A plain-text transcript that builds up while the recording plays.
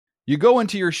You go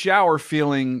into your shower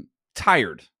feeling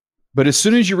tired, but as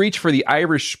soon as you reach for the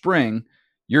Irish Spring,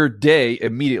 your day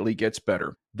immediately gets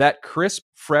better. That crisp,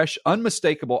 fresh,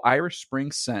 unmistakable Irish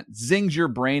Spring scent zings your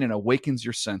brain and awakens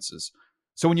your senses.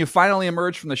 So when you finally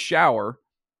emerge from the shower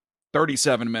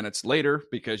 37 minutes later,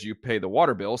 because you pay the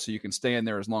water bill so you can stay in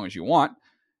there as long as you want,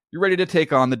 you're ready to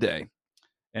take on the day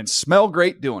and smell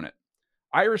great doing it.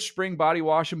 Irish Spring Body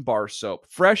Wash and Bar Soap.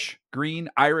 Fresh, green,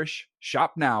 Irish.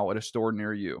 Shop now at a store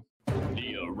near you.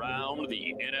 The Around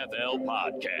the NFL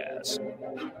podcast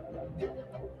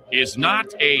is not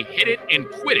a hit it and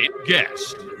quit it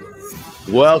guest.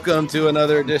 Welcome to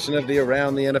another edition of the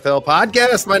Around the NFL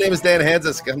podcast. My name is Dan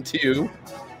Hanzus. Come to you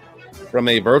from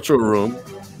a virtual room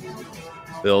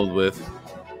filled with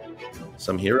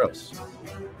some heroes.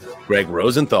 Greg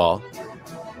Rosenthal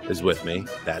is with me.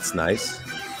 That's nice.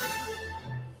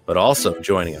 But also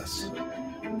joining us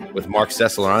with Mark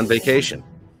Sessler on vacation,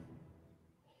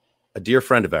 a dear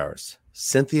friend of ours,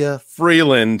 Cynthia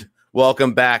Freeland.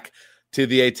 Welcome back to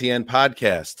the ATN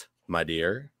podcast, my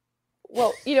dear.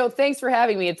 Well, thanks for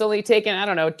having me. It's only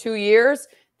taken, 2 years.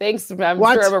 Thanks. I'm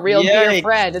sure I'm a real dear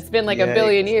friend. It's been like a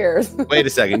billion years. Wait a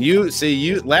second. You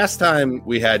last time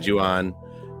we had you on,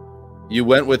 you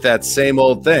went with that same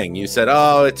old thing. You said,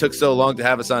 oh, it took so long to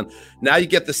have us on. Now you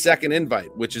get the second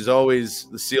invite, which is always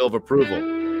the seal of approval.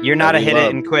 You're not a hit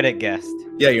it and quit it guest.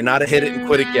 Yeah, you're not a hit it and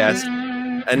quit it guest.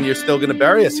 And you're still going to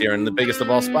bury us here in the biggest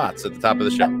of all spots at the top of the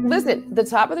show. Listen, the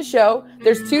top of the show,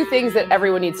 there's two things that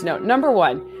everyone needs to know. Number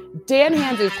one, Dan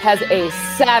Hanzus has a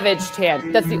savage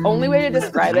tan. That's the only way to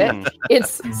describe it.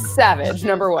 It's savage,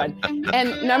 number one.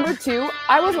 And number two,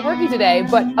 I wasn't working today,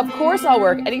 but of course I'll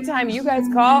work. Anytime you guys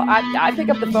call, I pick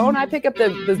up the phone, I pick up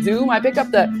the Zoom, I pick up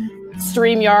the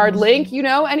StreamYard link,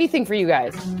 anything for you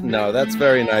guys. No, that's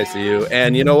very nice of you.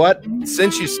 And you know what?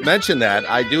 Since you mentioned that,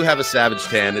 I do have a savage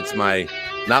tan. It's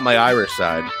not my Irish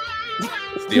side.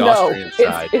 It's the Austrian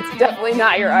side. It's definitely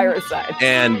not your Irish side.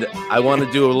 And I want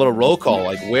to do a little roll call.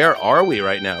 Like, where are we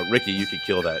right now? Ricky, you could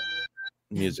kill that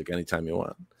music anytime you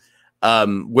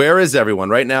want. Where is everyone?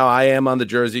 Right now, I am on the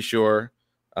Jersey Shore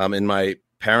in my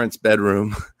parents'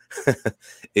 bedroom.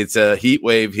 It's a heat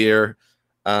wave here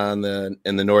in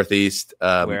the Northeast.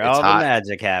 Where all the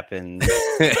magic happens.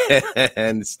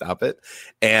 And stop it.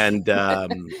 And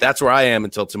that's where I am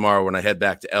until tomorrow when I head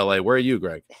back to LA. Where are you,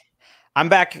 Greg? I'm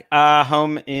back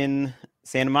home in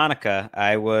Santa Monica.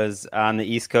 I was on the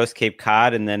East Coast, Cape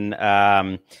Cod, and then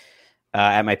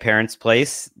at my parents'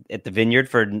 place at the Vineyard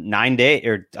for 9 days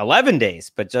or 11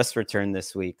 days, but just returned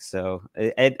this week. So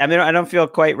I don't feel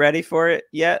quite ready for it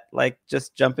yet. Like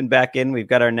just jumping back in. We've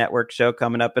got our network show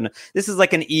coming up, and this is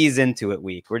like an ease into it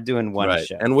week. We're doing one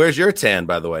show. And where's your tan,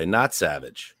 by the way? Not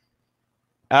savage.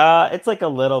 It's like a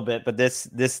little bit, but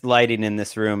this lighting in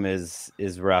this room is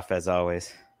rough as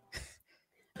always.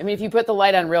 I mean, if you put the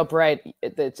light on real bright,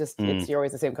 you're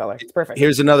always the same color. It's perfect.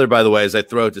 Here's another, by the way, as I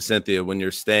throw it to Cynthia, when you're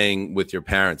staying with your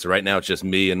parents, right now it's just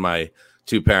me and my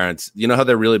two parents. You know how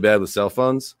they're really bad with cell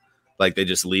phones? Like they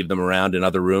just leave them around in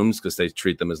other rooms because they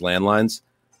treat them as landlines.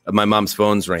 My mom's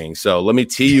phone's ringing. So let me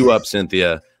tee you up,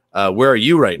 Cynthia. Where are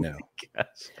you right now?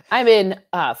 I'm in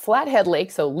Flathead Lake,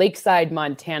 so Lakeside,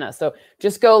 Montana. So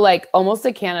just go like almost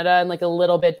to Canada and like a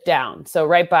little bit down.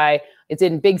 So it's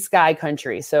in Big Sky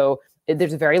country. So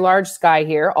there's a very large sky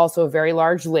here, also a very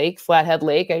large lake, Flathead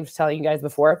Lake. I was telling you guys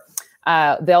before.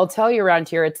 They'll tell you around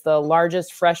here it's the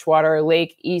largest freshwater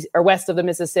lake east or west of the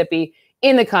Mississippi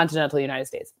in the continental United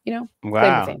States.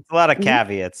 Wow, a lot of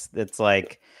caveats. It's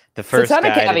like the first guy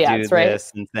to do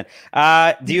this. And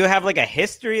then, do you have like a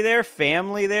history there,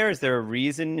 family there? Is there a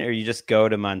reason, or you just go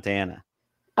to Montana?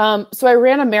 So I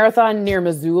ran a marathon near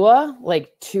Missoula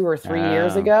like 2 or 3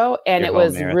 years ago, and it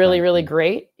was really, really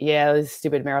great. Yeah, these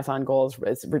stupid marathon goals,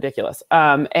 it's ridiculous.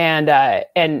 And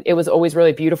it was always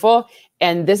really beautiful.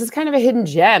 And this is kind of a hidden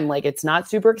gem. Like it's not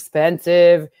super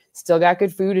expensive, still got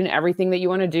good food and everything that you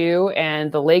want to do.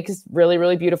 And the lake is really,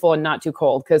 really beautiful and not too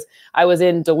cold, because I was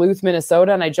in Duluth,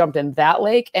 Minnesota, and I jumped in that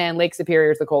lake, and Lake Superior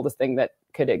is the coldest thing that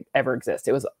could ever exist.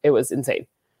 It was insane.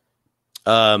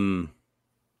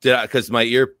 Because my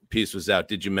earpiece was out.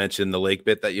 Did you mention the lake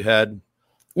bit that you had?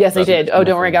 Yes, I did. Oh,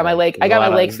 don't worry. I got my lake. I got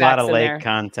my lake facts in there. A lot of lake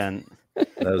content.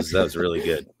 That was really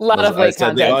good. A lot of lake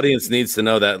content. The audience needs to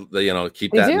know that,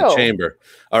 keep that in the chamber.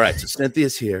 All right. So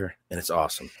Cynthia's here, and it's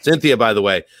awesome. Cynthia, by the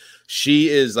way, she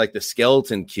is like the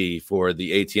skeleton key for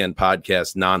the ATN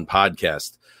podcast,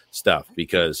 non-podcast stuff,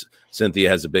 because Cynthia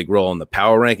has a big role in the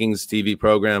Power Rankings TV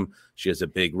program. She has a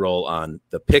big role on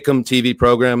the Pick'em TV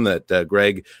program that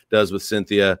Greg does with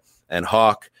Cynthia and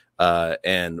Hawk.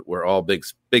 And we're all big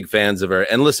fans of her.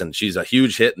 And listen, she's a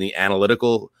huge hit in the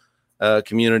analytical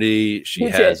community. She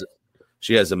has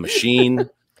She has a machine.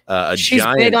 She's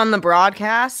big on the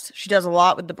broadcast. She does a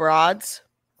lot with the broads.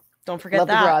 Don't forget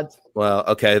that. The broads. Well,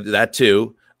 okay, that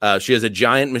too. She has a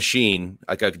giant machine,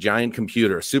 like a giant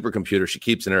computer, a supercomputer. She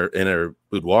keeps in her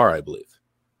boudoir, I believe.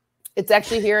 It's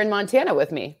actually here in Montana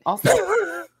with me, also.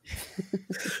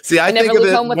 See, I think of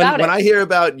it when it. I hear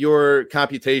about your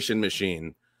computation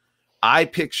machine, I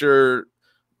picture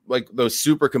like those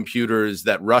supercomputers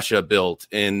that Russia built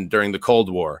during the Cold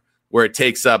War, where it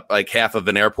takes up like half of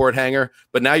an airport hangar.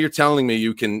 But now you're telling me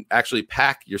you can actually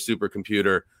pack your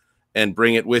supercomputer and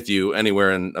bring it with you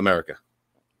anywhere in America.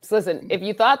 So listen, if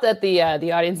you thought that the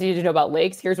audience needed to know about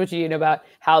lakes, here's what you need to know about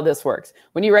how this works.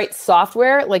 When you write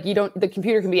software, like the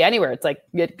computer can be anywhere. It's like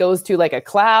it goes to like a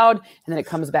cloud and then it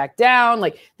comes back down.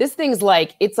 Like this thing's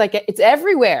it's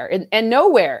everywhere and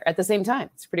nowhere at the same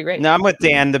time. It's pretty great. No, I'm with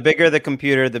Dan. The bigger the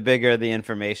computer, the bigger the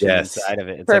information inside of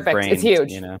it. It's perfect. Like brains, it's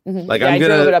huge. You know? Mm-hmm. Like I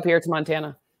drove it up here to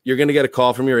Montana. You're going to get a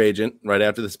call from your agent right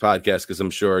after this podcast, because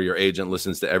I'm sure your agent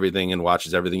listens to everything and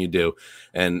watches everything you do.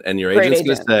 And your agent's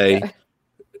going to say,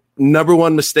 number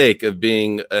one mistake of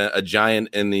being a giant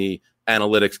in the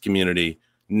analytics community,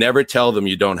 never tell them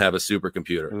you don't have a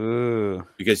supercomputer. Ooh.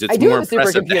 Because it's more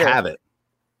impressive to have it.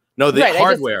 No, the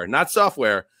hardware, not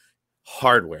software,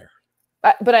 hardware.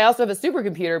 But I also have a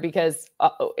supercomputer because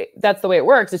that's the way it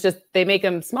works. It's just they make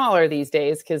them smaller these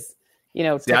days because,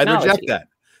 technology. I reject that.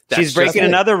 She's breaking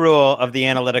another rule of the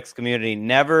analytics community.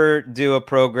 Never do a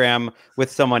program with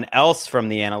someone else from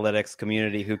the analytics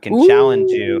community who can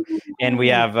challenge you. And we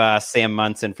have Sam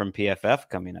Munson from PFF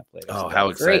coming up later. Oh, how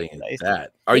exciting is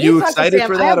that? Are you excited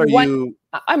for that?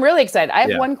 I'm really excited. I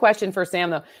have one question for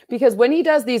Sam, though, because when he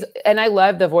does these, and I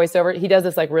love the voiceover, he does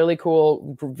this like really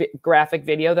cool graphic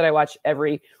video that I watch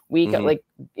every week.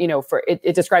 Mm-hmm. For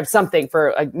it describes something for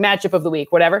a matchup of the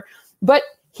week, whatever. But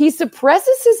he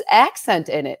suppresses his accent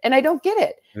in it, and I don't get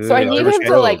it. So I need him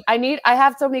to I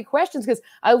have so many questions because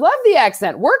I love the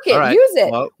accent. Work it, use it.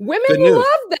 Well, Women love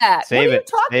that. What are you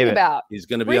talking about? He's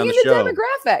going to be on the show.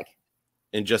 Demographic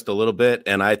in just a little bit,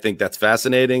 and I think that's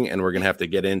fascinating, and we're going to have to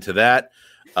get into that.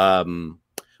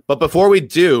 But before we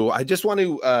do, I just want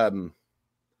to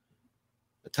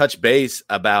touch base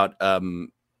about,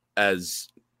 as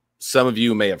some of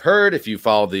you may have heard, if you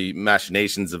follow the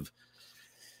machinations of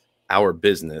our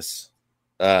business.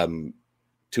 2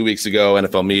 weeks ago,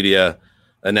 NFL media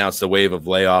announced a wave of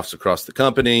layoffs across the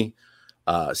company.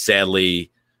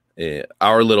 Sadly,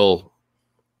 our little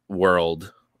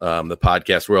world, the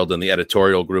podcast world and the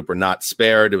editorial group, were not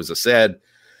spared. It was a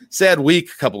sad week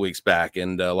a couple weeks back,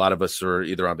 and a lot of us were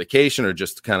either on vacation or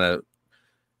just kind of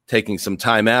taking some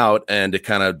time out, and it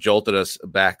kind of jolted us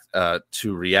back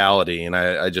to reality. And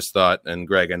I just thought, and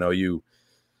Greg, I know you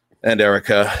and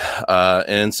Erica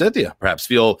and Cynthia perhaps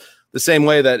feel the same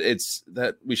way,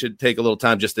 that we should take a little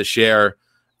time just to share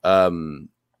and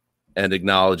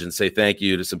acknowledge and say thank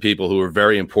you to some people who were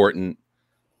very important,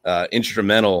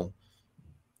 instrumental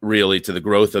really to the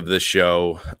growth of this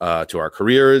show, to our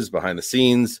careers behind the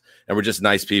scenes. And we're just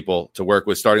nice people to work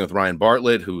with, starting with Ryan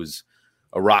Bartlett, who's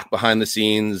a rock behind the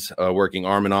scenes, working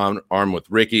arm in arm with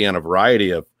Ricky on a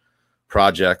variety of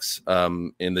projects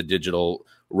in the digital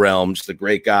realm. Just a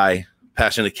great guy,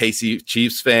 passionate KC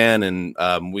Chiefs fan,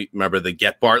 and we remember the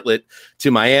Get Bartlett to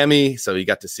Miami, so he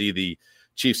got to see the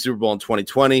Chiefs Super Bowl in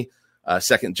 2020.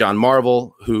 Second, John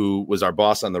Marvel, who was our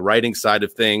boss on the writing side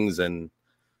of things, and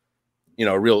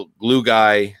a real glue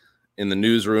guy in the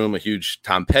newsroom, a huge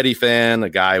Tom Petty fan, a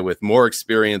guy with more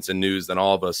experience in news than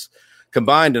all of us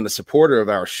combined, and a supporter of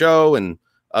our show and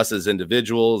us as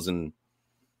individuals, and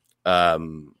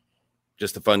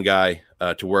just a fun guy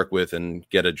to work with and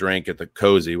get a drink at the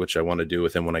Cozy, which I want to do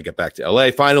with him when I get back to LA.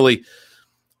 Finally,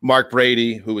 Mark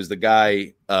Brady, who was the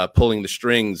guy pulling the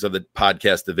strings of the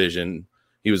podcast division.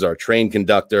 He was our train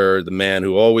conductor, the man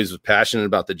who always was passionate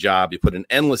about the job. He put in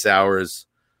endless hours,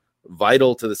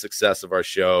 vital to the success of our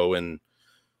show. And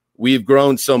we've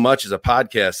grown so much as a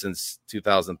podcast since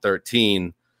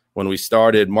 2013. When we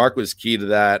started, Mark was key to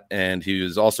that, and he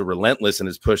was also relentless in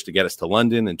his push to get us to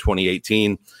London in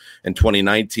 2018 and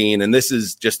 2019. And this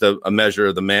is just a measure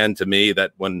of the man to me,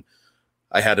 that when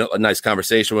I had a nice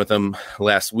conversation with him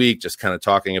last week, just kind of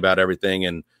talking about everything,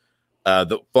 and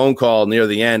the phone call near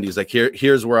the end, he's like,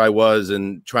 here's where I was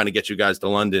and trying to get you guys to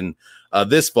London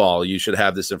this fall. You should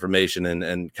have this information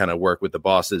and kind of work with the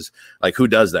bosses. Like, who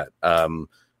does that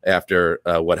after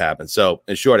what happened? So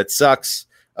in short, it sucks.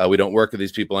 We don't work with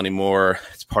these people anymore.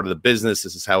 It's part of the business.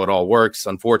 This is how it all works,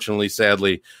 unfortunately,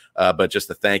 sadly. But just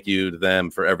a thank you to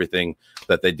them for everything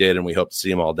that they did, and we hope to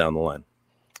see them all down the line.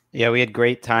 Yeah, we had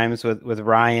great times with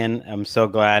Ryan. I'm so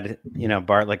glad,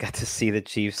 Bartlett got to see the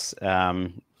Chiefs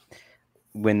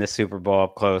win the Super Bowl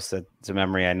up close. It's a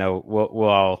memory I know we'll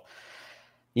all,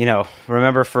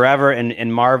 remember forever.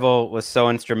 And Marvel was so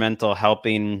instrumental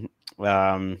helping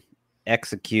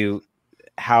execute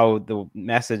how the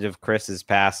message of Chris's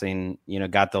passing,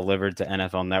 got delivered to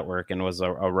NFL Network and was a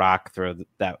rock through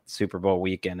that Super Bowl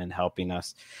weekend and helping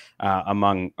us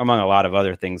among a lot of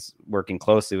other things, working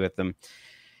closely with them.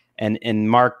 And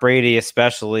Mark Brady,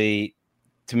 especially,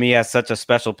 to me, has such a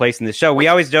special place in the show. We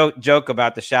always joke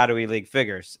about the shadowy league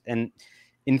figures. And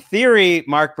in theory,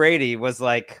 Mark Brady was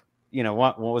like,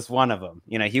 what was one of them?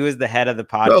 He was the head of the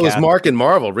podcast. Well, it was Mark and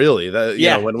Marvel, really.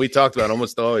 When we talked about it,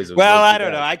 almost always. Well, I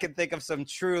don't know. I can think of some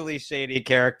truly shady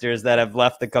characters that have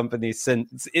left the company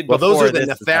since. Those are the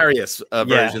nefarious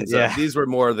versions. Yeah. These were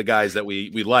more of the guys that we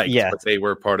liked, but they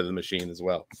were part of the machine as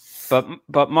well.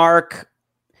 But Mark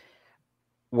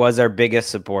was our biggest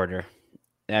supporter.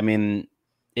 I mean,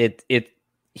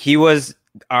 he was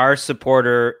our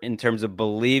supporter in terms of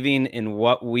believing in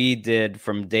what we did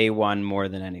from day one more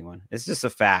than anyone. It's just a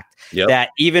fact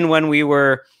that even when we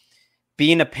were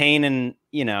being a pain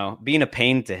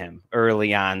to him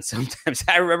early on, sometimes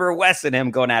I remember Wes and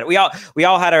him going at it. We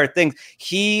all had our things.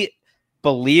 He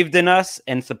believed in us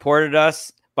and supported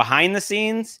us behind the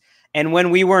scenes. And when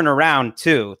we weren't around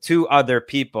too, to other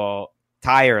people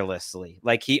tirelessly,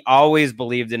 like he always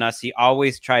believed in us. He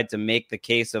always tried to make the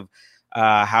case of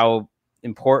how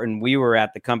important we were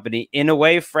at the company in a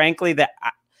way, frankly, that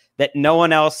no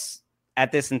one else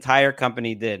at this entire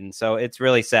company did. And so it's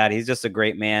really sad. He's just a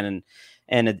great man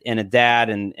and a dad,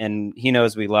 and he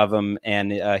knows we love him,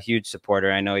 and a huge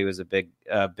supporter. I know he was a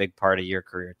big part of your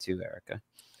career too, Erica.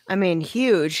 I mean,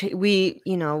 huge.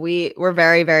 We're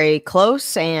very, very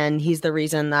close, and he's the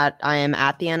reason that I am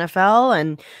at the NFL.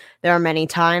 And there are many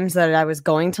times that I was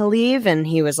going to leave, and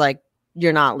he was like,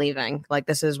 "You're not leaving. Like,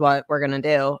 this is what we're going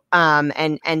to do."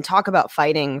 And talk about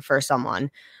fighting for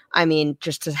someone. I mean,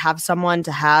 just to have someone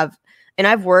to have, and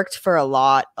I've worked for a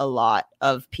lot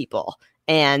of people,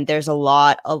 and there's a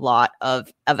lot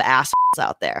of assholes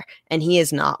out there, and he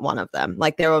is not one of them.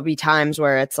 Like, there will be times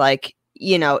where it's like,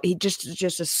 he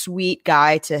just a sweet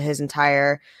guy to his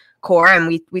entire core. And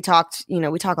we talked,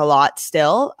 we talk a lot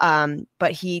still.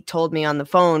 But he told me on the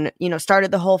phone,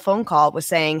 started the whole phone call with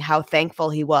saying how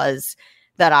thankful he was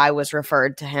that I was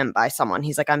referred to him by someone.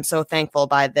 He's like, "I'm so thankful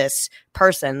by this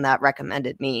person that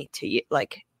recommended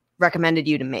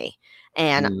you to me.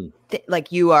 And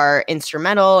you are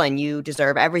instrumental, and you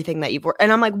deserve everything that you've worked."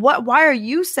 And I'm like, "What? Why are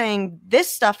you saying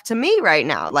this stuff to me right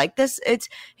now? Like this,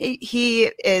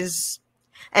 he is."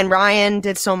 And Ryan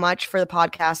did so much for the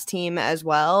podcast team as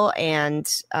well. And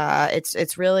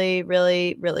it's really,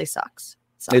 really, really sucks.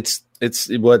 It's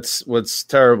what's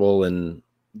terrible. And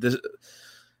this,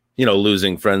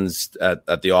 losing friends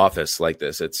at the office like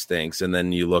this, it stinks. And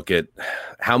then you look at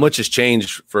how much has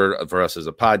changed for us as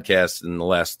a podcast in the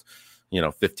last,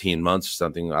 15 months or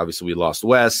something. Obviously we lost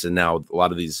Wes, and now a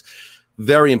lot of these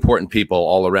very important people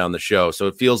all around the show. So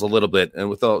it feels a little bit, and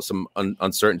with some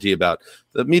uncertainty about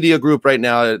the media group right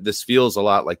now, this feels a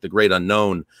lot like the great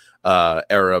unknown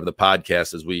era of the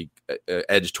podcast as we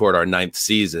edge toward our 9th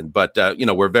season. But,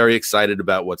 we're very excited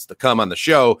about what's to come on the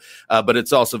show. But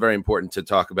it's also very important to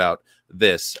talk about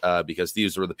this because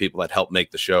these are the people that help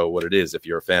make the show what it is if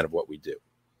you're a fan of what we do.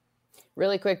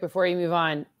 Really quick before you move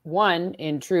on, one,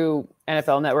 in true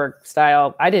NFL Network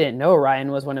style, I didn't know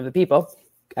Ryan was one of the people.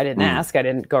 I didn't ask. I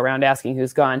didn't go around asking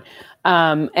who's gone.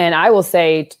 And I will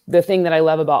say the thing that I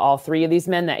love about all three of these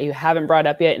men that you haven't brought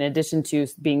up yet, in addition to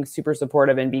being super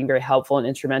supportive and being very helpful and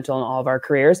instrumental in all of our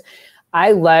careers,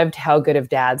 I loved how good of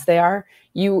dads they are.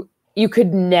 You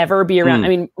could never be around. I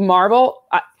mean,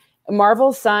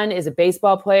 Marvel's son is a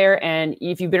baseball player, and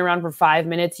if you've been around for 5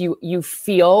 minutes, you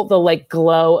feel the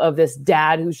glow of this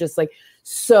dad who's just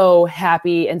so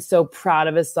happy and so proud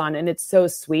of his son, and it's so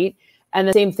sweet. And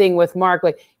the same thing with Mark,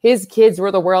 his kids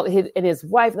were the world, and his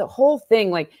wife, the whole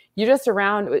thing, you're just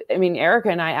around. I mean, Erica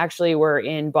and I actually were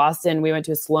in Boston. We went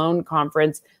to a Sloan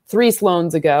conference 3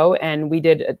 Sloans ago, and we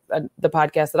did the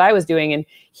podcast that I was doing. And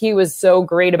he was so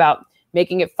great about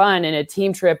making it fun and a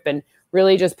team trip and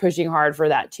really just pushing hard for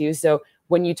that too. So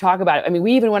when you talk about it, I mean,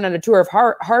 we even went on a tour of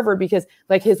Harvard because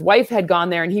his wife had gone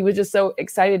there, and he was just so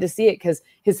excited to see it because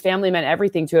his family meant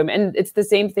everything to him. And it's the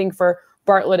same thing for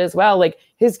Bartlett as well.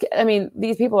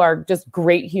 These people are just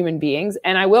great human beings.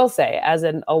 And I will say, as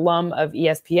an alum of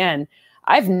ESPN,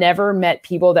 I've never met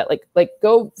people that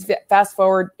go fast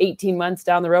forward 18 months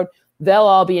down the road. they'll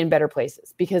all be in better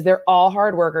places because they're all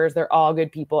hard workers. They're all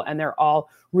good people and they're all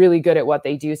really good at what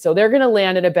they do. So they're going to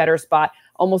land in a better spot.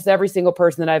 Almost every single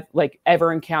person that I've like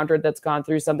ever encountered that's gone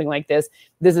through something like this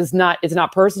is not, it's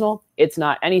not personal. It's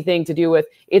not anything to do with,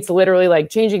 it's literally like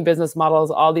changing business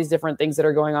models, all these different things that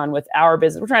are going on with our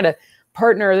business. We're trying to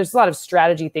partner. There's a lot of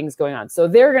strategy things going on. So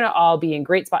they're going to all be in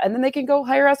great spot and then they can go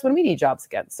hire us when we need jobs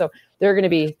again. So they're going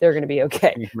to be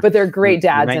okay, but they're great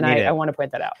dads. And I want to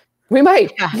point that out. We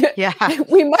might, yeah.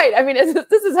 We might. I mean,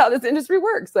 this is how this industry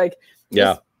works. Like,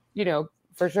 just, you know,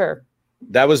 for sure.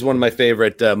 That was one of my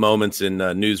favorite moments in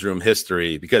newsroom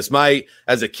history because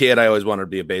as a kid, I always wanted to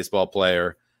be a baseball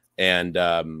player. And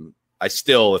I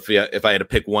still, if I had to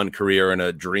pick one career in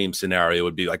a dream scenario, it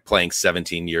would be like playing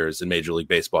 17 years in Major League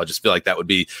Baseball. I just feel like that would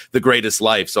be the greatest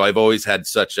life. So I've always had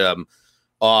such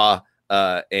awe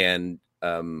and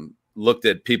looked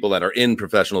at people that are in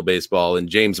professional baseball. And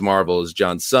James Marvel is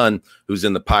John's son, who's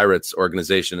in the Pirates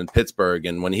organization in Pittsburgh.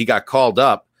 And when he got called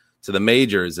up to the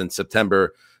majors in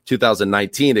September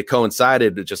 2019, it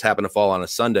coincided. It just happened to fall on a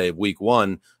Sunday of week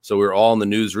 1. So we were all in the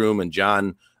newsroom and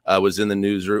John was in the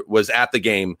newsroom, was at the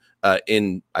game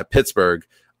in Pittsburgh.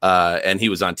 And he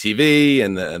was on TV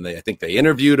and I think they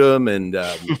interviewed him and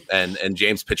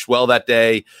James pitched well that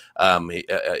day.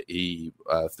 He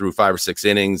threw 5 or 6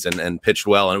 innings and pitched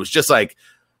well. And it was just like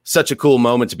such a cool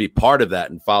moment to be part of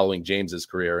that and following James's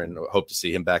career and hope to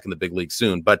see him back in the big league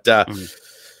soon. But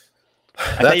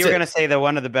I thought you were going to say that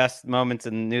one of the best moments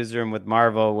in the newsroom with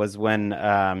Marvel was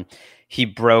when he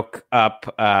broke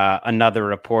up another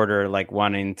reporter, like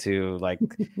wanting to like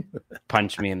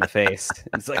punch me in the face.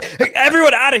 It's like, hey,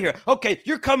 everyone out of here. Okay,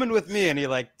 you're coming with me. And he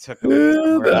like took me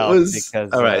somewhere else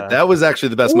because, all right. That was actually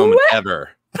the best moment ever.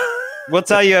 We'll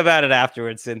tell you about it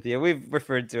afterwards, Cynthia. We've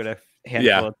referred to it a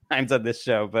handful of times on this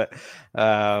show, but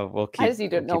we'll keep. I just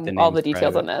need to know all the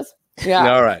details on this.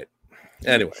 Yeah. All right.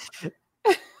 Anyway.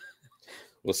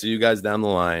 We'll see you guys down the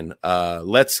line.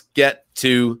 Let's get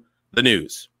to the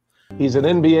news. He's an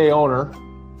NBA owner,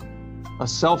 a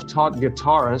self-taught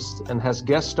guitarist, and has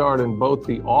guest starred in both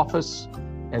The Office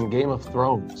and Game of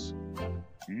Thrones.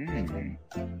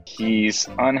 He's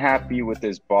unhappy with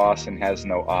his boss and has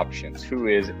no options. Who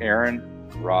is Aaron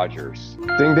Rodgers?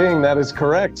 Ding, ding, that is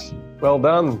correct. Well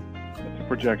done. It's a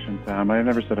projection, Tom. I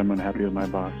never said I'm unhappy with my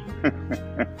boss.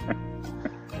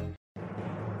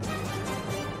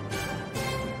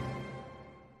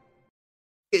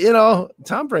 You know,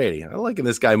 Tom Brady, I'm liking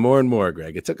this guy more and more,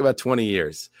 Greg. It took about 20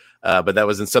 years, but that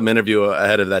was in some interview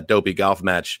ahead of that dopey golf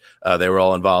match they were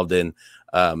all involved in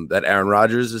that Aaron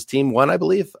Rodgers' team won, I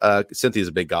believe. Cynthia's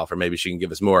a big golfer. Maybe she can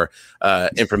give us more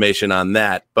information on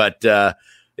that. But,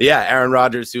 Aaron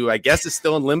Rodgers, who I guess is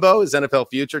still in limbo, his NFL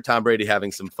future. Tom Brady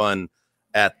having some fun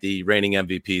at the reigning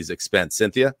MVP's expense.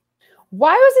 Cynthia?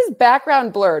 Why was his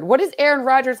background blurred? What is Aaron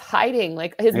Rodgers hiding?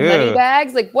 Like his money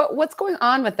bags? Like what's going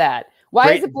on with that?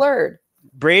 Why is it blurred?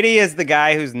 Brady is the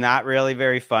guy who's not really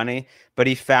very funny, but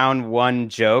he found one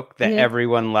joke that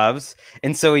everyone loves.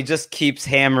 And so he just keeps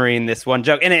hammering this one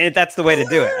joke. And that's the way to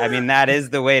do it. I mean, that is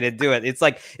the way to do it. It's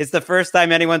like, it's the first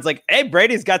time anyone's like, hey,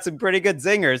 Brady's got some pretty good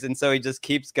zingers. And so he just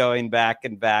keeps going back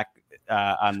and back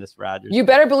on this Rodgers. You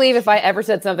better believe if I ever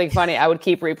said something funny, I would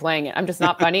keep replaying it. I'm just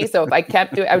not funny. So if I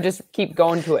kept doing, I would just keep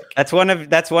going to it. That's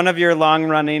one of your long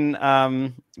running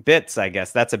bits, I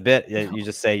guess. That's a bit. You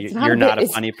just say you're not a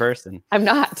funny person. I'm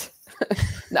not.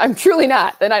 I'm truly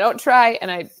not. And I don't try,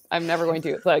 and I'm never going to.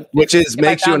 It's like, which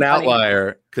makes you an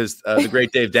outlier because the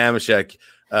great Dave Damashek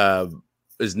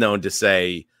is known to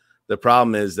say the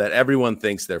problem is that everyone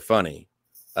thinks they're funny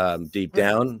deep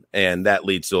down, and that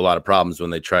leads to a lot of problems when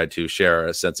they try to share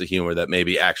a sense of humor that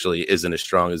maybe actually isn't as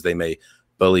strong as they may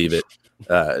believe it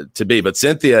to be. But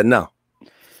Cynthia, no.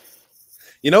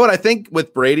 You know what I think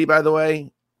with Brady, by the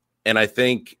way, and I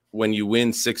think when you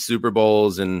win 6 Super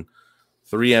Bowls and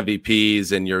 3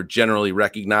 MVPs and you're generally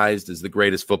recognized as the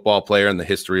greatest football player in the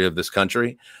history of this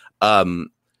country,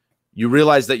 you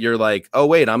realize that you're like, oh,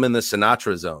 wait, I'm in the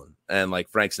Sinatra zone. And like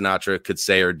Frank Sinatra could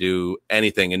say or do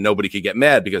anything and nobody could get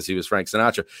mad because he was Frank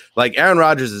Sinatra. Like Aaron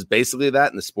Rodgers is basically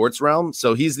that in the sports realm.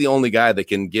 So he's the only guy that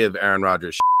can give Aaron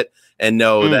Rodgers shit and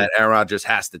know that Aaron Rodgers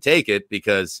has to take it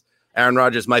because Aaron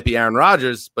Rodgers might be Aaron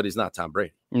Rodgers, but he's not Tom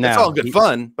Brady. No, it's all good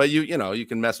fun, but you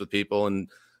can mess with people, and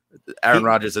Aaron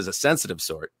Rodgers is a sensitive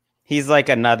sort. He's like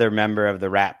another member of the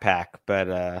Rat Pack,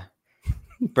 but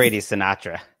Brady's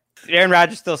Sinatra. Aaron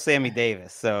Rodgers still Sammy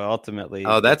Davis, so ultimately.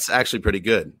 Oh, that's actually pretty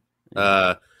good.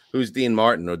 Who's Dean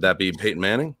Martin? Would that be Peyton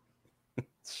Manning?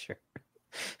 Sure.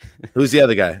 Who's the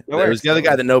other guy? Who's the other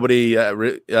guy that nobody?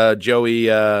 Joey.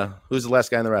 Who's the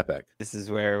last guy in the Rat Pack? This is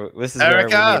where we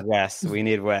Erica! need Wes. We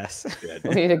need Wes.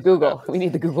 We need a Google. We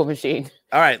need the Google machine.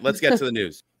 All right, let's get to the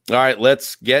news. All right,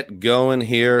 let's get going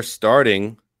here.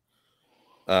 Starting.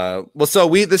 This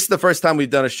is the first time we've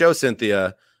done a show,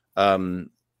 Cynthia.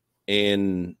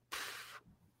 In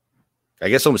I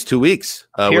guess almost 2 weeks.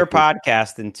 Pure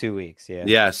podcast in 2 weeks. Yeah.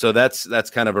 Yeah. So that's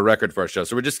kind of a record for our show.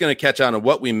 So we're just going to catch on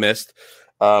what we missed.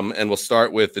 And we'll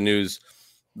start with the news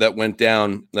that went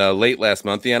down late last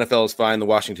month. The NFL has fined the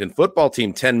Washington football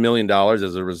team $10 million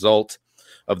as a result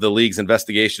of the league's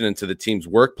investigation into the team's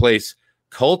workplace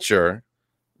culture.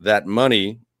 That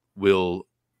money will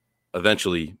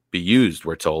eventually be used,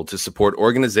 we're told, to support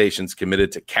organizations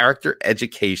committed to character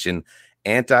education,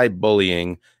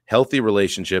 anti-bullying, healthy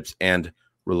relationships, and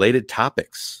related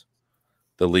topics,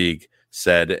 the league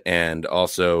said. And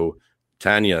also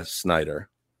Tanya Snyder.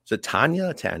 Is it Tanya?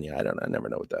 I don't know. I never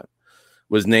know what that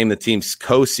was. Named the team's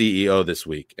co-CEO this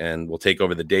week and will take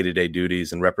over the day-to-day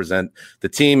duties and represent the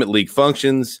team at league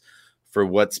functions for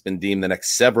what's been deemed the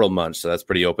next several months. So that's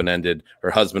pretty open-ended.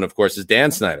 Her husband, of course, is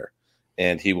Dan Snyder,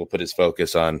 and he will put his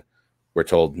focus on, we're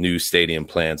told, new stadium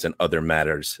plans and other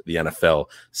matters, the NFL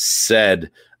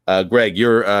said. Greg,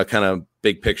 your kind of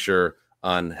big picture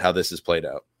on how this has played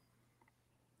out.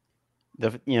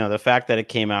 The fact that it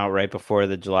came out right before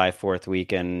the July 4th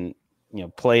weekend,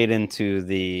 played into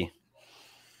the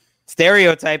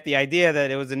stereotype, the idea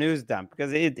that it was a news dump,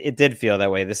 because it did feel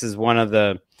that way. This is one of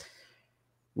the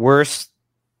worst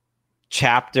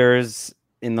chapters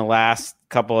in the last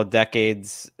couple of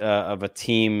decades of a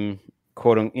team,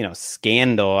 quote,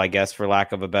 scandal, I guess, for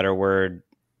lack of a better word,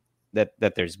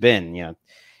 that there's been.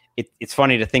 It's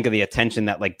funny to think of the attention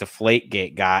that like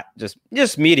Deflategate got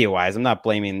just media wise. I'm not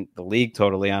blaming the league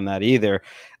totally on that either,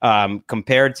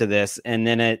 compared to this. And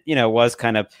then it, was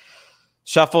kind of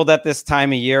shuffled at this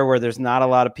time of year where there's not a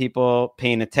lot of people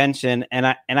paying attention. And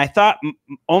I thought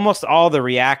almost all the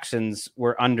reactions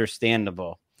were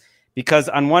understandable, because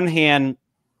on one hand,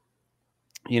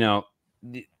 the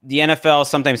NFL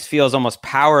sometimes feels almost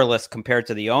powerless compared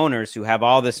to the owners who have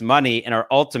all this money and are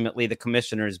ultimately the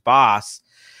commissioner's boss.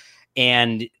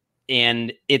 And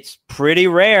it's pretty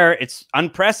rare. It's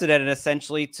unprecedented,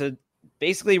 essentially, to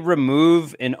basically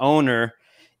remove an owner,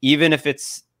 even if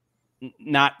it's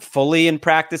not fully in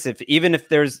practice. Even if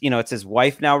there's, it's his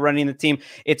wife now running the team,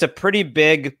 it's a pretty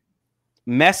big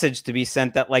message to be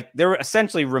sent that like they're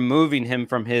essentially removing him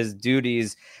from his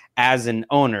duties as an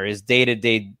owner, his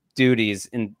day-to-day duties,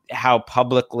 and how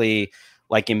publicly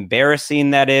like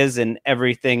embarrassing that is, and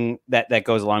everything that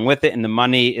goes along with it. And the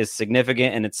money is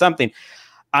significant, and it's something.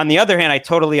 On the other hand, I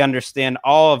totally understand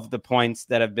all of the points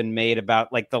that have been made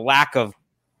about like the lack of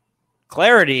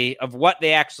clarity of what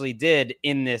they actually did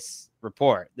in this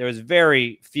report. There was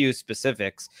very few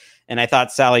specifics. And I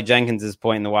thought Sally Jenkins's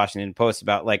point in the Washington Post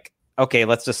about like, okay,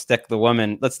 let's stick the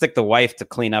wife to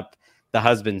clean up the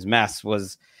husband's mess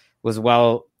was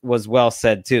well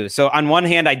said too. So on one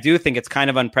hand, I do think it's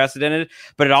kind of unprecedented,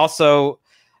 but it also,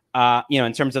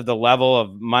 in terms of the level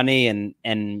of money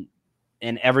and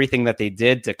everything that they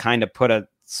did to kind of put a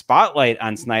spotlight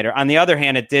on Snyder. On the other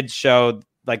hand, it did show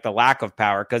like the lack of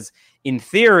power, because in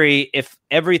theory, if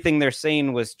everything they're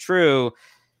saying was true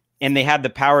and they had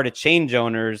the power to change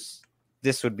owners,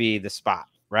 this would be the spot,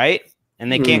 right?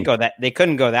 And they they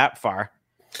couldn't go that far.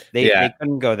 They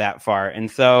couldn't go that far. And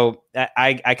so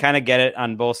I kind of get it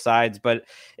on both sides, but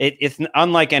it's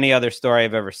unlike any other story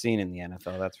I've ever seen in the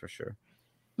NFL. That's for sure.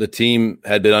 The team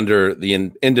had been under the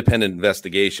independent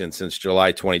investigation since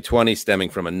July 2020, stemming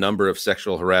from a number of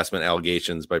sexual harassment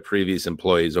allegations by previous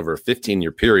employees over a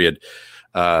 15-year period,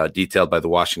 detailed by the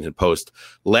Washington Post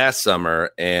last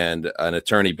summer. And an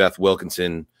attorney, Beth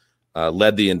Wilkinson,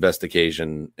 led the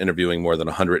investigation, interviewing more than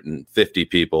 150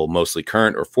 people, mostly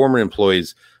current or former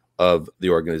employees of the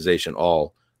organization,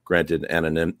 all granted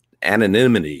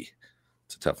anonymity.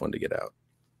 It's a tough one to get out.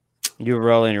 You were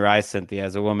rolling your eyes, Cynthia,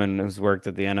 as a woman who's worked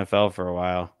at the NFL for a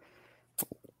while.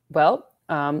 Well,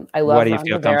 I love What do you Ron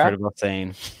feel Rivera. comfortable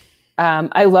saying?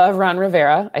 I love Ron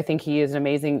Rivera. I think he is an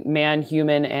amazing man,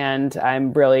 human, and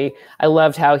I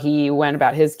loved how he went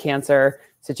about his cancer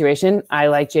situation. I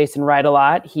like Jason Wright a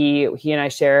lot. He and I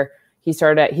share. He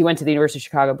went to the University of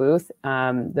Chicago Booth.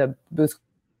 The Booth.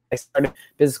 I started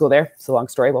business school there. It's a long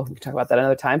story. Well, we can talk about that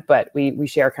another time, but we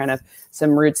share kind of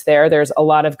some roots there. There's a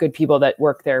lot of good people that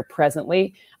work there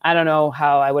presently. I don't know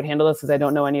how I would handle this because I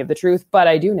don't know any of the truth, but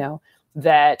I do know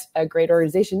that a great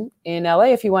organization in LA,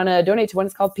 if you want to donate to one,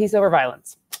 it's called Peace Over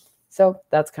Violence. So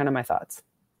that's kind of my thoughts.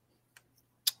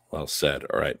 Well said.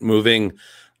 All right. Moving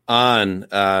on.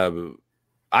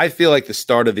 I feel like the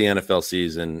start of the NFL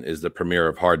season is the premiere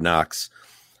of Hard Knocks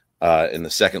in the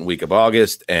second week of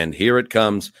August. And here it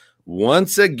comes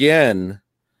once again.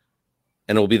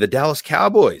 And it will be the Dallas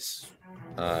Cowboys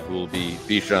who will be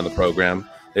featured on the program.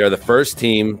 They are the first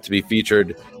team to be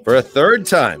featured for a third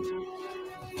time.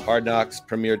 Hard Knocks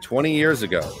premiered 20 years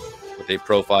ago. They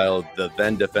profiled the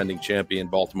then defending champion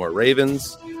Baltimore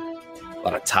Ravens. A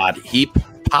lot of Todd Heap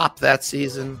pop that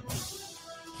season.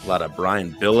 A lot of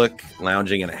Brian Billick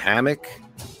lounging in a hammock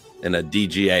in a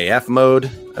DGAF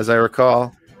mode, as I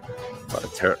recall. A lot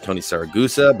of Tony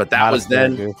Saragusa, but that was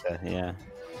then. Yeah.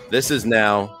 This is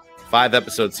now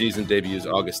 5-episode season, debuts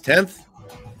August 10th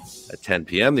at 10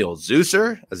 p.m. The old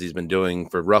Zeuser, as he's been doing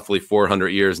for roughly 400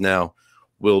 years now,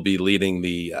 will be leading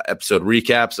the episode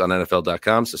recaps on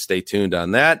NFL.com, so stay tuned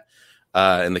on that.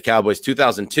 And the Cowboys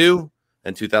 2002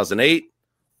 and 2008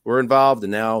 were involved,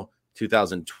 and now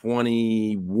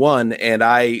 2021.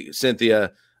 And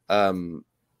Cynthia, when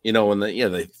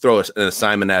they throw an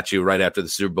assignment at you right after the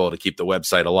Super Bowl to keep the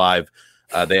website alive,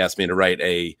 they asked me to write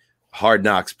a Hard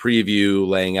Knocks preview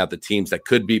laying out the teams that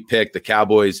could be picked. The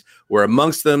Cowboys were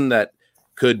amongst them that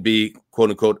could be, quote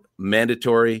unquote,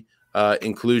 mandatory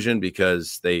inclusion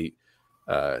because they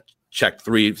checked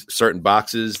 3 certain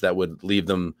boxes that would leave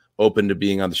them open to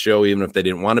being on the show, even if they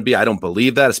didn't want to be. I don't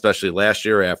believe that, especially last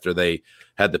year after they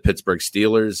had the Pittsburgh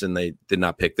Steelers and they did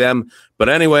not pick them. But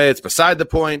anyway, it's beside the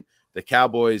point. The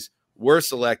Cowboys were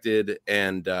selected,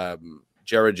 and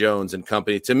Jared Jones and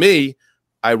company, to me,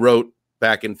 I wrote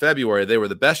back in February, they were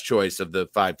the best choice of the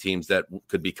 5 teams that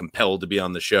could be compelled to be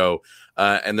on the show.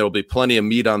 And there will be plenty of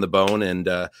meat on the bone. And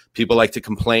people like to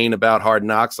complain about Hard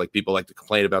Knocks, like people like to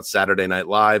complain about Saturday Night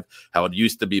Live, how it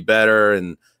used to be better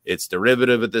and it's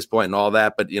derivative at this point and all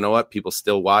that. But you know what? People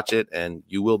still watch it, and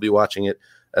you will be watching it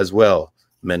as well,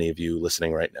 many of you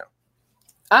listening right now.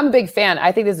 I'm a big fan.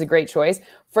 I think this is a great choice.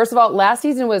 First of all, last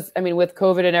season was, with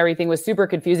COVID and everything, was super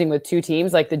confusing with 2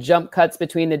 teams, like the jump cuts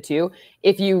between the 2.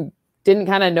 If you didn't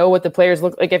kind of know what the players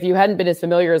look like, if you hadn't been as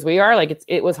familiar as we are, like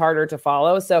it was harder to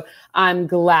follow. So I'm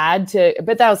glad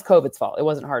but that was COVID's fault. It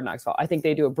wasn't Hard Knocks' fault. I think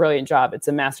they do a brilliant job. It's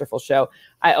a masterful show.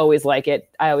 I always like it.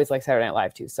 I always like Saturday Night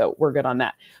Live too. So we're good on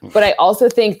that. But I also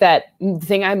think that the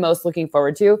thing I'm most looking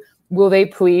forward to, will they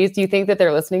please, do you think that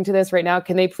they're listening to this right now?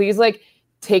 Can they please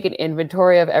take an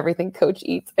inventory of everything Coach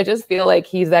eats? I just feel like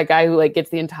he's that guy who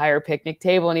gets the entire picnic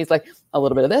table and he's like, a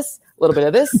little bit of this, a little bit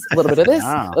of this, a little bit of this,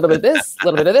 a little bit of this, a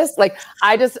little bit of this.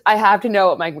 I have to know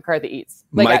what Mike McCarthy eats.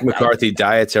 Mike McCarthy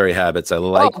dietary habits. I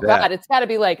like that. God, it's got to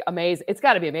be amazing. It's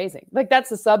got to be amazing. That's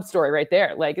the sub story right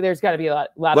there. There's got to be a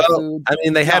lot of food.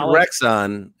 They had Rex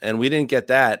on, and we didn't get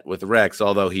that with Rex,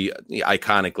 although he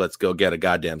iconic, let's go get a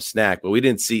goddamn snack. But we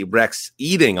didn't see Rex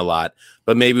eating a lot,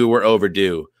 but maybe we're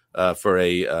overdue for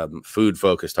a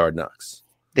food-focused Hard Knocks.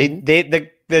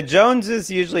 The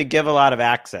Joneses usually give a lot of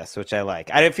access, which I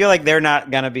like. I feel like they're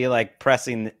not going to be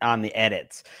pressing on the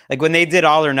edits. When they did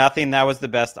All or Nothing, that was the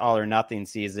best All or Nothing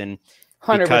season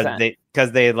 100%.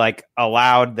 because they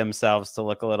allowed themselves to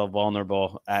look a little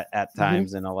vulnerable at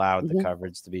times and allowed the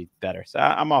coverage to be better. So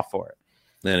I'm all for it.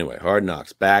 Anyway, Hard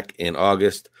Knocks back in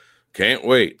August. Can't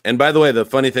wait. And by the way, the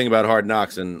funny thing about Hard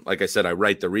Knocks, and like I said, I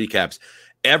write the recaps.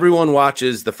 Everyone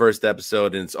watches the first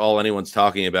episode and it's all anyone's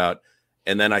talking about.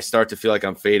 And then I start to feel like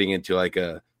I'm fading into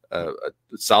a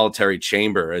solitary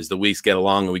chamber as the weeks get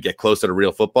along and we get closer to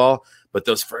real football. But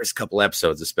those first couple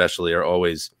episodes especially are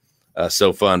always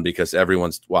so fun because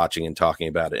everyone's watching and talking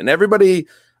about it. And everybody,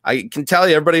 I can tell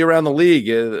you, everybody around the league,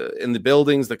 in the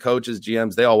buildings, the coaches,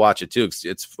 GMs, they all watch it too.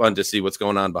 It's fun to see what's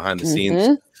going on behind the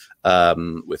scenes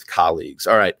with colleagues.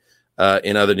 All right.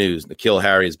 In other news, N'Keal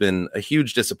Harry has been a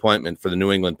huge disappointment for the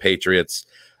New England Patriots.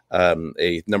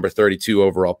 A number 32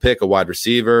 overall pick, a wide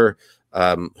receiver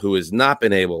who has not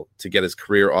been able to get his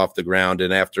career off the ground.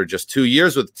 And after just 2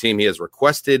 years with the team, he has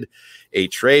requested a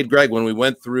trade. Greg, when we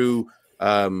went through,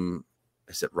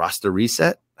 is it roster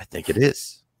reset? I think it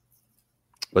is.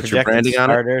 What's Projected your branding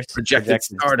starters, on it? Projected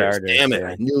starters. Damn it. Yeah.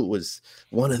 I knew it was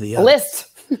one of the other.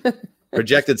 List.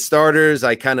 Projected starters.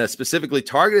 I kind of specifically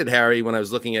targeted Harry when I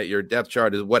was looking at your depth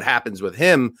chart is what happens with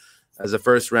him as a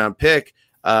first round pick.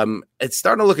 It's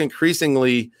starting to look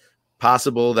increasingly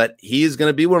possible that he is going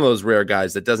to be one of those rare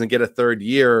guys that doesn't get a third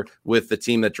year with the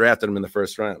team that drafted him in the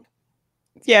first round.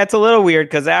 Yeah, it's a little weird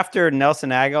because after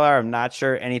Nelson Aguilar, I'm not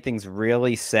sure anything's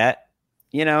really set,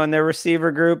 in their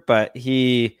receiver group, but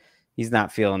he's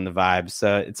not feeling the vibes.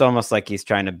 So it's almost like he's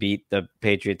trying to beat the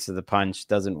Patriots to the punch,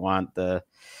 doesn't want the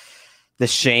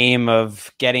shame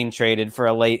of getting traded for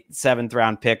a late 7th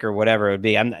round pick or whatever it would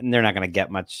be. They're not going to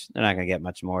get much. They're not going to get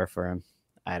much more for him.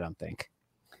 I don't think.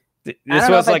 This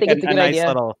was like a nice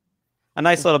idea. a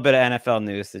nice little bit of NFL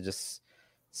news to just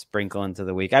sprinkle into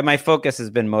the week. My focus has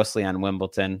been mostly on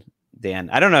Wimbledon, Dan.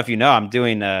 I don't know if you know, I'm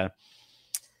doing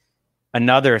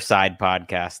another side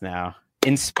podcast now,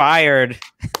 inspired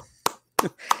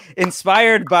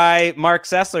by Mark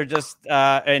Sessler, just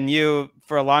and you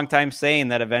for a long time saying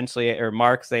that eventually, or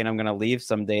Mark saying I'm going to leave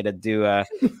someday to do a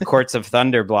Courts of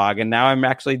Thunder blog, and now I'm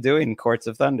actually doing Courts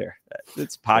of Thunder.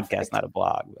 It's a podcast, not a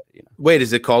blog. But, Wait,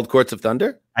 is it called Courts of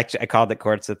Thunder? Actually, I called it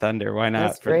Courts of Thunder. Why not?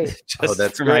 That's great.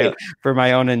 That's great. For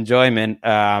my own enjoyment.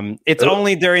 It's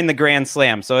only during the Grand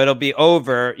Slam, so it'll be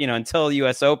over, until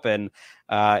U.S. Open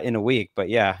in a week. But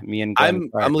yeah, me and Glenn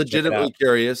I'm legitimately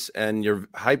curious, and you're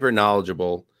hyper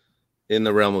knowledgeable in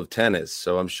the realm of tennis,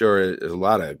 so I'm sure there's a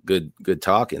lot of good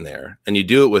talk in there. And you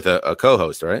do it with a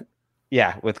co-host, right?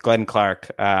 Yeah, with Glenn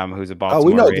Clark, who's a Baltimore. Oh,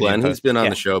 we know radio Glenn. host. He's been on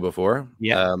the show before.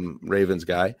 Yeah, Ravens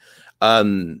guy. Are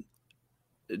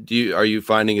you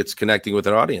finding it's connecting with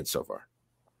an audience so far?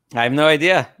 I have no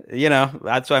idea.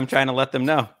 That's why I'm trying to let them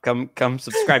know. Come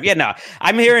subscribe. Yeah, no,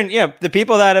 I'm hearing, the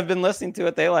people that have been listening to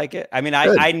it, they like it. I mean,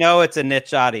 I know it's a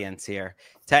niche audience here.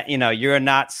 You're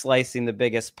not slicing the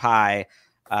biggest pie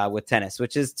with tennis,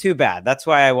 which is too bad. That's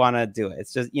why I want to do it.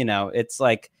 It's just,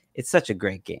 it's such a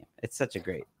great game. It's such a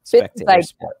great spectator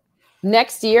sport.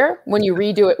 Next year, when you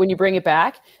redo it, when you bring it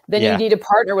back, then you need to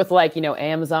partner with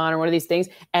Amazon or one of these things,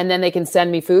 and then they can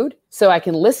send me food so I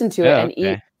can listen to it and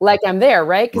eat like I'm there,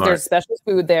 right? Because there's special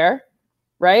food there,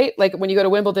 right? Like when you go to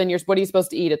Wimbledon, what are you supposed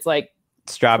to eat? It's like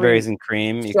strawberries and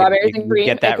cream. You can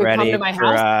get that ready to my for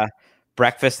house.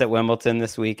 Breakfast at Wimbledon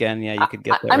this weekend. Yeah, you could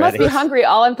get that I must ready. be hungry.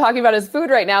 All I'm talking about is food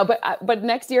right now. But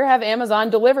next year, have Amazon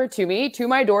deliver to me, to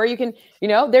my door. You can,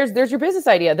 there's your business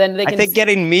idea. Then they can. I think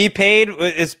getting me paid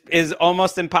is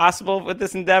almost impossible with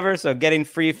this endeavor. So getting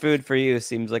free food for you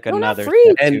seems like another. Not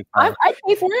free. And I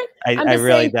pay for it. I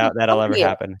really doubt that'll ever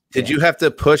happen. Did you have to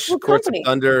push Courts of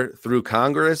Thunder through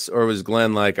Congress, or was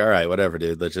Glenn like, all right, whatever,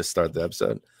 dude, let's just start the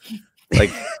episode? Like,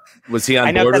 was he on board?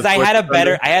 I know, because I had a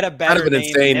better kind of an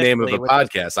insane name of a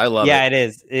podcast. I love it. Yeah, it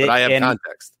is. But I have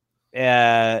context.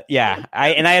 I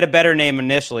had a better name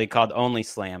initially called Only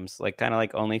Slams, kind of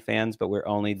like OnlyFans, but we're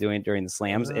only doing it during the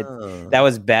slams. That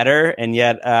was better, and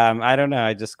yet I don't know.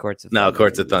 I just Courts of Thunder.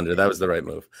 Courts of Thunder. That was the right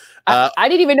move. I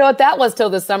didn't even know what that was till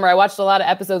this summer. I watched a lot of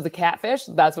episodes of Catfish.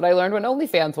 That's what I learned when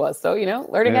OnlyFans was. So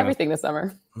learning everything this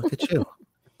summer. Look at you.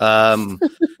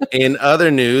 In other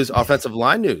news, offensive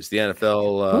line news, the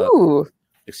NFL,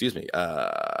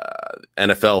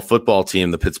 NFL football team,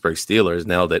 the Pittsburgh Steelers,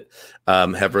 nailed it,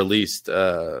 have released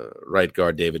right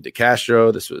guard David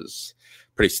DeCastro. This was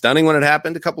pretty stunning when it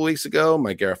happened a couple weeks ago.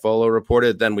 Mike Garafolo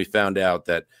reported. Then we found out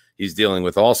that he's dealing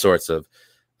with all sorts of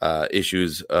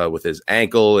issues with his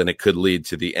ankle, and it could lead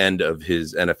to the end of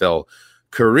his NFL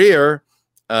career.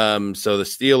 So the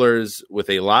Steelers, with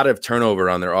a lot of turnover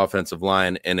on their offensive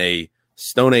line and a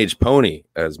Stone Age pony,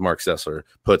 as Mark Sessler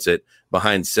puts it,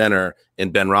 behind center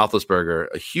in Ben Roethlisberger,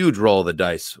 a huge roll of the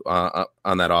dice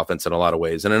on that offense in a lot of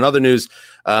ways. And in other news,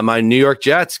 my New York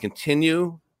Jets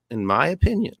continue, in my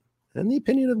opinion, and the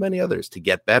opinion of many others, to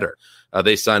get better.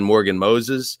 They signed Morgan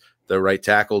Moses, the right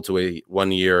tackle, to a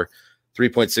 1-year,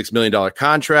 $3.6 million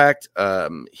contract.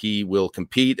 He will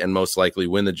compete and most likely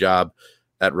win the job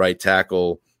at right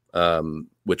tackle,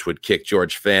 which would kick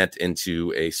George Fant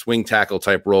into a swing tackle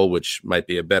type role, which might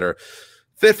be a better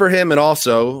fit for him. And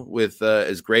also, with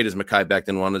as great as Mekhi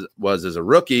Becton was as a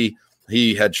rookie,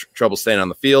 he had trouble staying on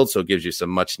the field, so it gives you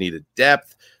some much needed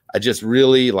depth. I just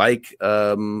really like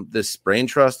this brain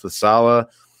trust with Saleh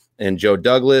and Joe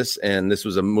Douglas, and this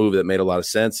was a move that made a lot of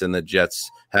sense. And the Jets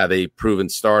have a proven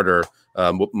starter.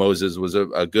 Moses was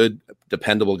a good,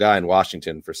 dependable guy in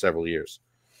Washington for several years.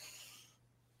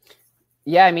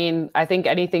 Yeah, I mean, I think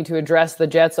anything to address the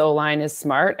Jets O-line is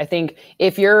smart. I think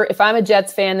if I'm a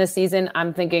Jets fan this season,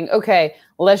 I'm thinking, okay,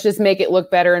 let's just make it look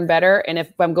better and better. And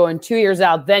if I'm going 2 years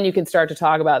out, then you can start to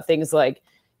talk about things like,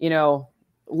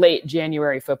 late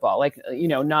January football,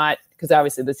 not because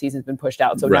obviously the season's been pushed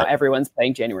out. So now everyone's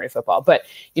playing January football, but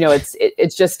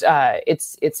it's just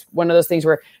it's one of those things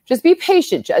where just be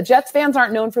patient. Jets fans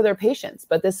aren't known for their patience,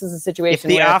 but this is a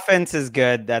situation if the where offense is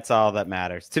good, that's all that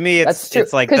matters. To me,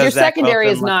 it's like, because your secondary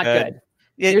is not good.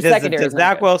 Does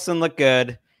Zach Wilson look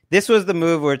good? This was the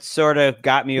move where it sort of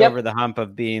got me over the hump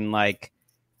of being like,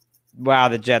 wow,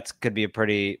 the Jets could be a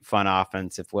pretty fun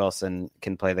offense if Wilson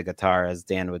can play the guitar, as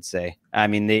Dan would say. I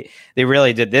mean, they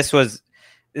really did. This was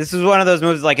one of those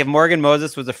moves. Like if Morgan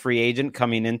Moses was a free agent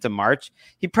coming into March,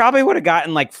 he probably would have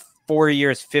gotten like 4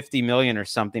 years, $50 million or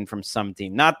something from some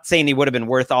team. Not saying he would have been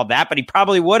worth all that, but he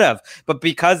probably would have. But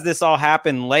because this all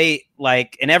happened late,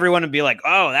 and everyone would be like,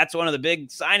 oh, that's one of the big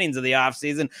signings of the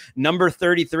offseason. Number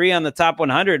 33 on the top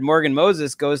 100, Morgan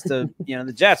Moses goes to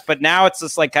the Jets. But now it's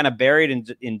just kind of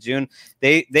buried in June.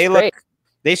 They look.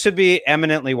 They should be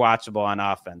eminently watchable on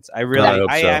offense. I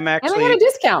am actually. And they got a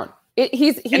discount.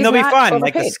 He's and they'll be fun.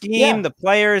 Overpaid. The scheme, the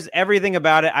players, everything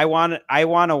about it. I want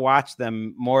to watch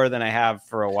them more than I have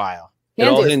for a while. It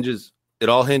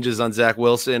all hinges on Zach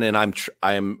Wilson, and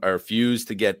I refuse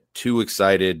to get too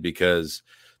excited because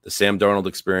the Sam Darnold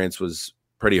experience was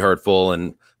pretty hurtful,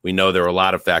 and we know there were a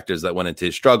lot of factors that went into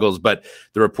his struggles. But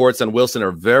the reports on Wilson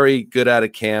are very good out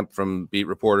of camp from beat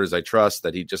reporters I trust,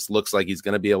 that he just looks like he's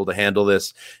going to be able to handle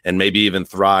this and maybe even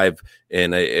thrive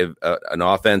in an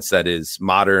offense that is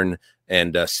modern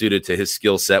and suited to his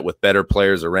skill set with better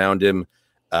players around him.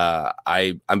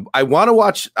 I want to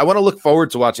watch. I want to look forward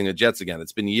to watching the Jets again.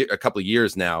 It's been a couple of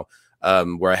years now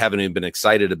where I haven't even been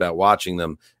excited about watching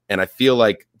them, and I feel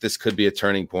like this could be a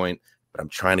turning point. But I'm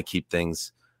trying to keep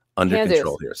things under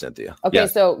control here, Cynthia. Okay,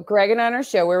 so Greg and I on our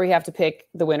show where we have to pick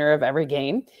the winner of every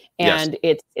game, and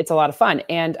it's a lot of fun.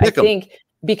 And I think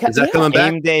because is that coming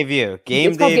back? Game day view.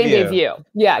 Game day view.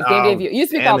 Yeah, game day view. It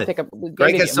used to be called pick up.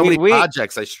 Greg has so many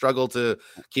projects. I struggle to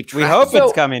keep track. We hope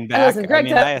it's coming back. Listen, Greg,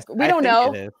 we don't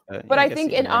know, but I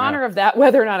think in honor of that,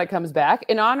 whether or not it comes back,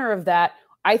 in honor of that,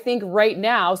 I think right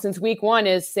now, since week 1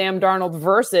 is Sam Darnold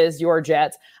versus your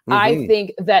Jets, I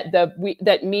think that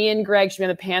that me and Greg should be on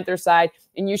the Panther side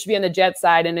and you should be on the Jets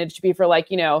side, and it should be for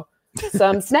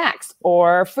some snacks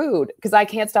or food, because I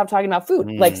can't stop talking about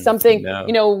food.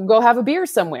 Go have a beer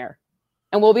somewhere,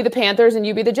 and we'll be the Panthers and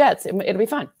you be the Jets. It'll be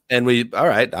fun. And all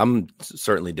right, I'm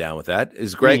certainly down with that.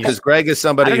 Is Greg, because Greg is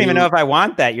somebody I don't even know if I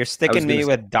want that. You're sticking me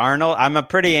with Darnold. I'm a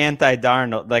pretty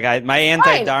anti-Darnold. My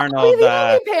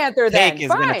anti-Darnold Panther take is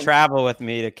going to travel with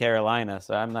me to Carolina,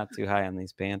 so I'm not too high on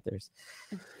these Panthers.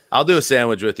 I'll do a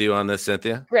sandwich with you on this,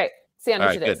 Cynthia. Great. Sandwich.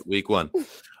 All right, good. Week 1.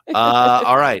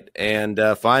 All right. And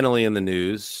finally in the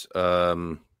news,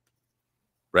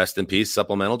 rest in peace,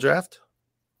 supplemental draft.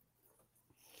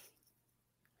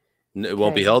 It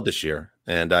won't be held this year.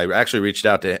 And I actually reached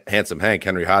out to Handsome Hank,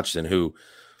 Henry Hodgson, who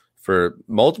for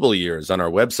multiple years on our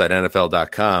website,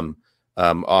 NFL.com,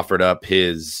 offered up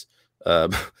his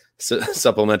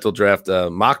supplemental draft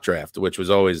mock draft, which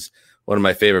was always one of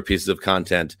my favorite pieces of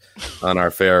content on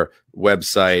our fair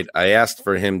website. I asked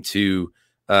for him to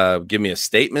give me a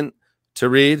statement to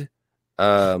read.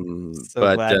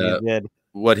 But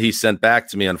what he sent back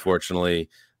to me, unfortunately,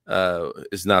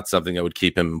 is not something that would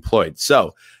keep him employed.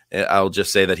 So I'll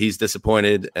just say that he's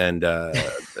disappointed. And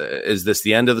is this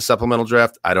the end of the supplemental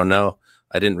draft? I don't know.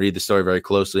 I didn't read the story very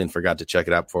closely and forgot to check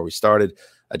it out before we started.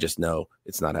 I just know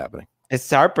it's not happening. It's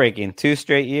heartbreaking. 2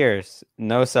 straight years,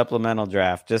 no supplemental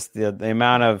draft. Just the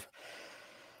amount of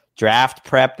draft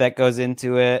prep that goes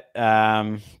into it.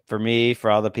 For me,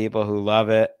 for all the people who love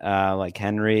it, like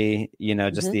Henry,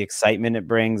 just the excitement it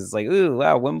brings. It's like, ooh,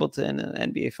 wow, Wimbledon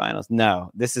and NBA Finals. No,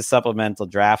 this is supplemental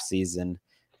draft season,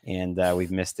 and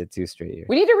we've missed it 2 straight years.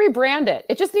 We need to rebrand it.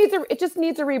 It just needs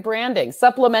a rebranding.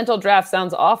 Supplemental draft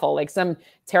sounds awful, like some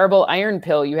terrible iron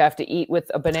pill you have to eat with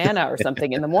a banana or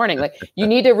something in the morning. Like you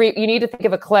need to think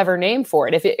of a clever name for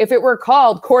it. If it were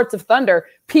called Courts of Thunder,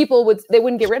 people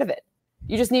wouldn't get rid of it.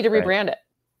 You just need to rebrand it.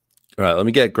 All right, let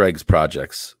me get Greg's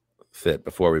projects fit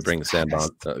before we bring Sam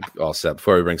all set.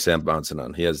 Before we bring Sam Bonson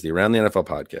on, he has the Around the NFL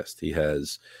podcast. He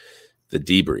has the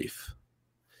debrief.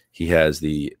 He has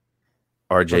the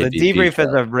RJVP. Well, the debrief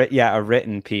is a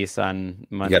written piece on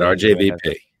Monday. You got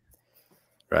RJVP,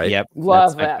 right? Yep,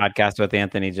 love that's that my podcast with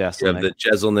Anthony Jeselnik. You have the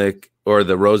Jeselnik or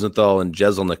the Rosenthal and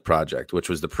Jeselnik project, which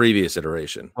was the previous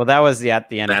iteration. Well, that was at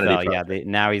the NFL. Yeah,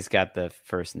 now he's got the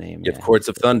first name. You have Courts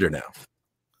of Thunder now.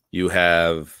 You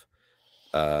have,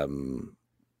 what am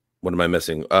I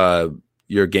missing?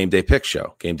 Your Game Day Pick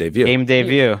show, Game Day View. Game Day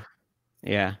View.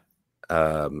 Yeah.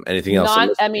 Anything else?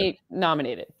 Non-Emmy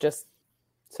nominated, just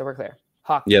so we're clear.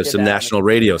 You have some national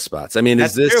radio spots. I mean,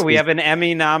 that's true. We have an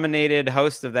Emmy nominated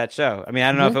host of that show. I mean,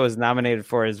 I don't know if it was nominated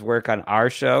for his work on our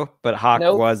show, but Hawk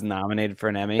was nominated for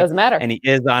an Emmy. Doesn't matter. And he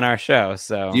is on our show.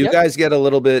 So do you guys get a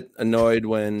little bit annoyed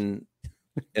when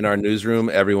in our newsroom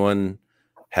everyone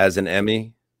has an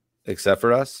Emmy except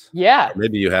for us? Yeah. Or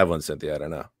maybe you have one, Cynthia. I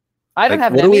don't know. I don't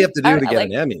have an Emmy. What do we have to do to get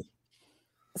an Emmy?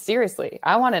 Seriously,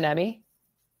 I want an Emmy.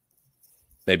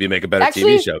 Maybe make a better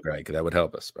TV show, Greg. That would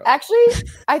help us. Probably. Actually,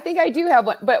 I think I do have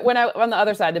one. But when I on the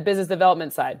other side, the business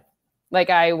development side, like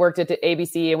I worked at the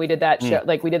ABC and we did that show,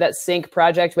 like we did that sync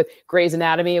project with Grey's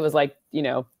Anatomy. It was like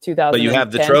 2000. But you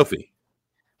have the trophy.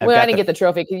 Well, I didn't get the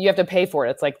trophy because you have to pay for it.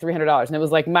 It's like $300, and it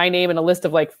was like my name and a list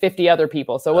of like 50 other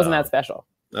people, so it wasn't that special.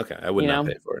 Okay, I would not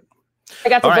pay for it. I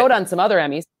got to vote on some other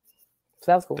Emmys, so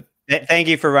that was cool. Thank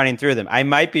you for running through them. I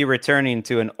might be returning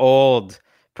to an old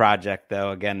project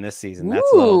though again this season. That's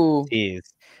a little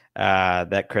tease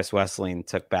that Chris Wesseling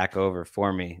took back over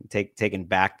for me, taking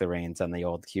back the reins on the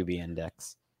old QB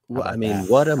Index. Well, I mean,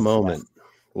 what a moment!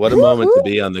 What a moment to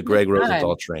be on the Greg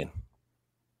Rosenthal train.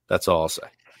 That's all I'll say.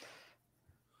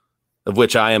 Of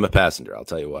which I am a passenger. I'll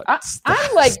tell you what. I'm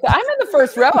in the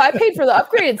first row. I paid for the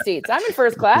upgraded seats. I'm in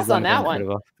first class on that one.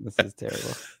 This is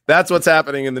terrible. That's what's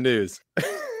happening in the news.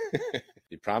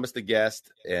 You promised a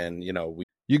guest, and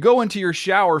you go into your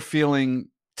shower feeling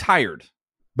tired,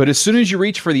 but as soon as you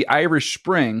reach for the Irish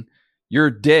Spring, your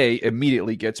day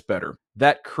immediately gets better.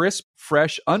 That crisp,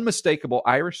 fresh, unmistakable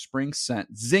Irish Spring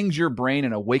scent zings your brain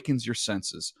and awakens your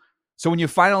senses. So when you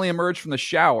finally emerge from the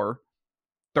shower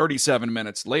 37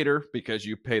 minutes later, because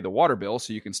you pay the water bill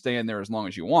so you can stay in there as long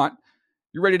as you want,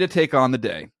 you're ready to take on the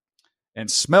day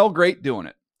and smell great doing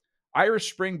it.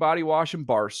 Irish Spring Body Wash and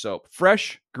Bar Soap.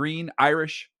 Fresh, green,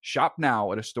 Irish. Shop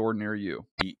now at a store near you.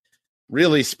 We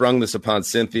really sprung this upon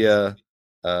Cynthia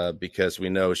because we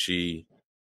know she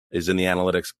is in the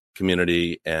analytics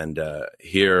community, and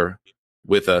here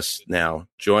with us now,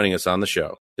 joining us on the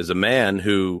show, is a man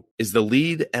who is the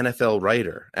lead NFL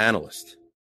writer, analyst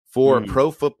for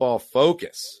Pro Football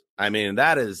Focus. I mean,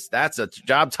 that's a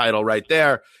job title right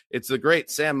there. It's the great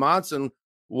Sam Monson.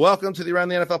 Welcome to the Around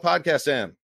the NFL podcast,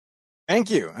 Sam. Thank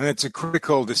you. And it's a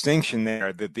critical distinction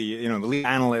there that the lead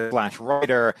analyst /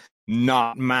 writer,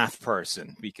 not math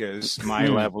person, because my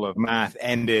level of math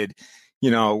ended.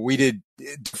 We did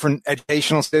different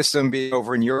educational system be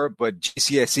over in Europe, but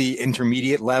GCSE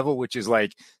intermediate level, which is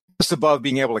like just above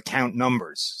being able to count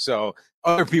numbers. So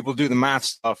other people do the math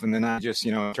stuff, and then I just,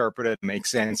 interpret it, make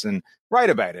sense, and write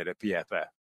about it at PFF.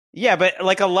 Yeah, but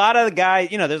like a lot of the guys,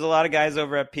 there's a lot of guys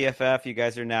over at PFF. You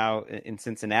guys are now in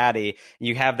Cincinnati.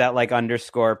 You have that like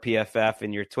underscore PFF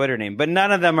in your Twitter name, but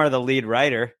none of them are the lead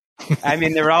writer. I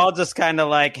mean, they're all just kind of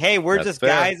like, hey, we're That's just fair.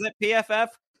 Guys at PFF.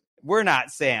 We're not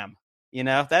Sam.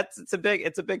 It's a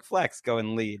big flex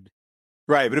going lead.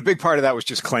 Right, but a big part of that was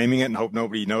just claiming it and hope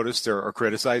nobody noticed or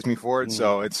criticized me for it.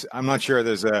 So I'm not sure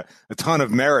there's a ton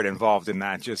of merit involved in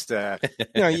that. Just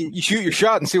you shoot your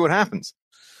shot and see what happens.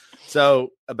 So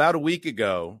about a week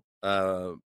ago,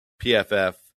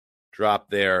 PFF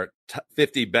dropped their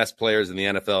 50 best players in the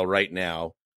NFL right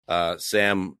now.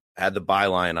 Sam had the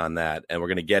byline on that, and we're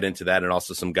going to get into that, and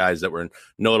also some guys that were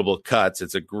notable cuts.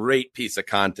 It's a great piece of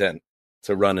content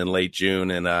to run in late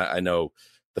June, and I know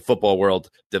the football world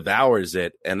devours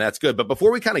it, and that's good. But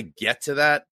before we kind of get to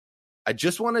that, I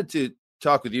just wanted to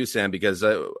talk with you, Sam, because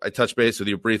I touched base with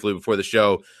you briefly before the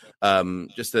show,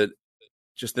 just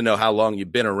to know how long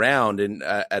you've been around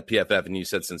at PFF, and you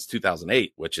said since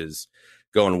 2008, which is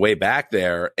going way back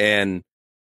there. And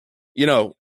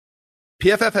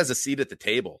PFF has a seat at the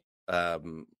table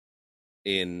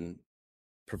in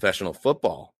professional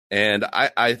football, and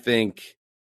I think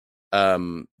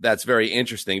that's very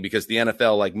interesting because the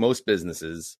NFL, like most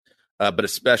businesses, but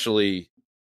especially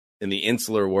in the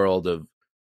insular world of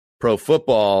pro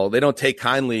football, they don't take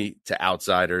kindly to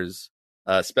outsiders,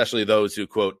 especially those who,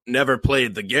 quote, never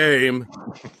played the game.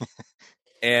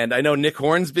 And I know Nick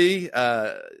Hornsby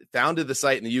founded the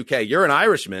site in the UK. You're an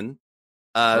Irishman.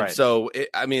 Right. So,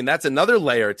 that's another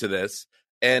layer to this.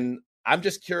 And I'm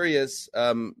just curious,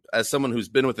 as someone who's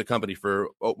been with the company for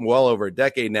well over a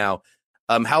decade now,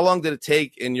 how long did it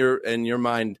take in your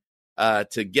mind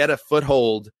to get a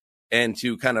foothold and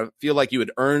to kind of feel like you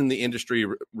had earned the industry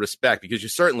respect? Because you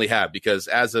certainly have, because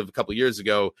as of a couple of years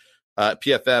ago,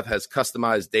 PFF has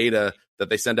customized data that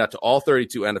they send out to all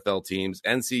 32 NFL teams,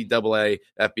 NCAA,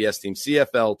 FBS teams,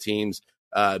 CFL teams,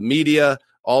 media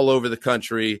all over the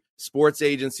country, sports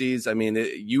agencies. I mean,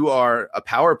 you are a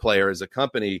power player as a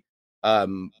company.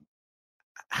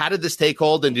 How did this take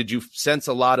hold, and did you sense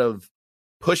a lot of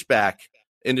pushback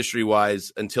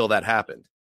industry-wise until that happened?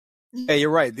 Yeah, you're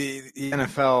right. The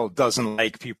NFL doesn't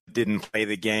like people who didn't play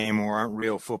the game or aren't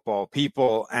real football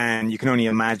people, and you can only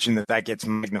imagine that gets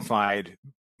magnified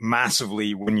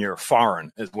massively when you're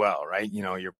foreign as well, right?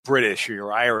 You're British or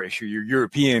you're Irish or you're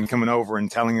European coming over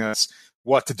and telling us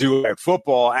what to do about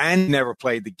football and never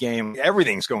played the game.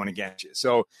 Everything's going against you.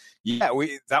 So, yeah,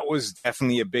 that was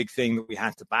definitely a big thing that we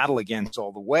had to battle against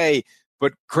all the way.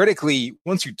 But critically,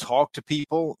 once you talk to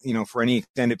people, for any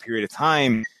extended period of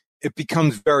time, it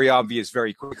becomes very obvious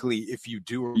very quickly if you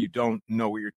do or you don't know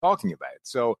what you're talking about.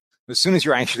 So as soon as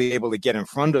you're actually able to get in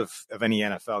front of any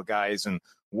NFL guys and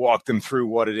walk them through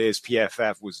what it is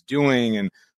PFF was doing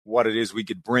and what it is we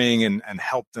could bring and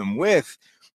help them with,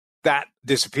 that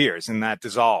disappears and that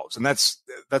dissolves. And that's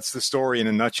the story in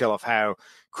a nutshell of how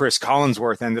Chris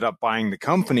Collinsworth ended up buying the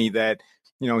company. That,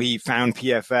 he found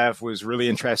PFF, was really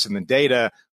interested in the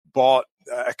data, bought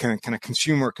a kind of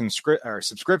consumer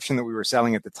subscription that we were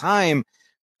selling at the time,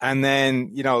 and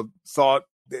then,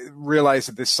 realized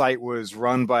that this site was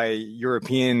run by a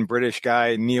European British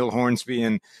guy, Neil Hornsby,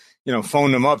 and,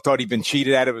 phoned him up, thought he'd been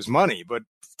cheated out of his money. But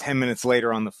 10 minutes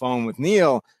later on the phone with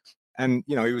Neil, and,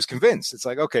 he was convinced. It's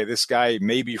like, okay, this guy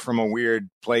may be from a weird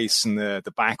place in the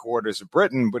backwaters of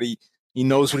Britain, but he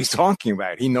knows what he's talking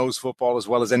about. He knows football as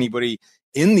well as anybody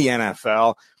in the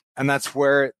NFL. And that's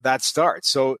where that starts.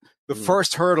 So the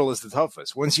first hurdle is the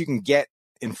toughest. Once you can get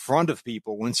in front of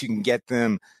people, once you can get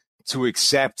them to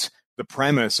accept the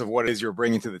premise of what it is you're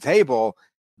bringing to the table,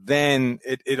 then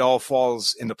it all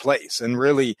falls into place. And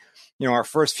really, our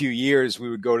first few years, we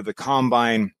would go to the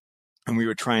combine and we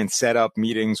would try and set up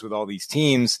meetings with all these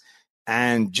teams,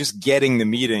 and just getting the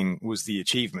meeting was the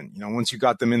achievement. Once you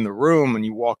got them in the room and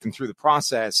you walked them through the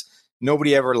process,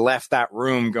 nobody ever left that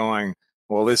room going,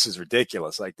 well, this is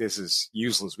ridiculous. Like, this is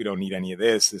useless. We don't need any of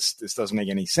this. This doesn't make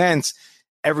any sense.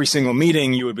 Every single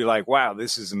meeting, you would be like, wow,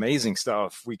 this is amazing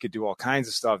stuff. We could do all kinds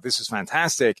of stuff. This is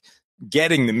fantastic.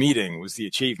 Getting the meeting was the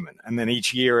achievement. And then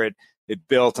each year it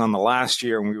built on the last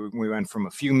year. And we went from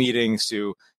a few meetings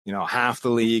to, half the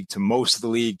league, to most of the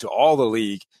league, to all the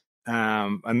league.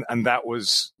 And that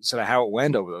was sort of how it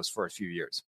went over those first few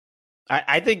years.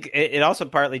 I think it also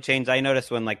partly changed. I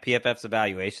noticed when PFF's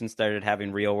evaluation started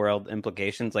having real world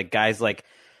implications, guys like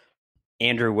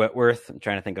Andrew Whitworth, I'm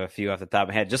trying to think of a few off the top of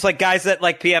my head, just guys that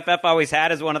PFF always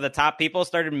had as one of the top people,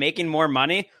 started making more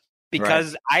money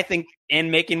because I think,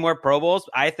 and making more Pro Bowls,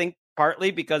 I think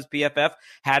partly because PFF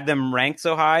had them ranked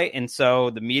so high. And so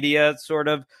the media sort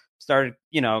of started,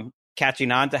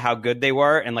 catching on to how good they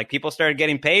were. And people started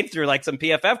getting paid through some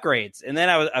PFF grades. And then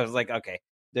I was like, okay,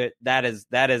 that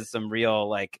is some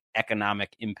real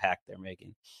economic impact they're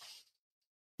making.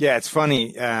 Yeah, it's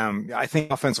funny. I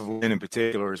think offensive line in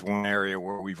particular is one area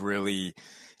where we've really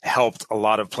helped a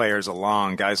lot of players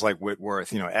along. Guys like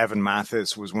Whitworth, Evan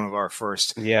Mathis was one of our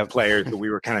first players that we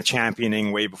were kind of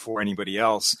championing way before anybody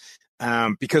else.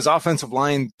 Because offensive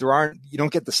line, you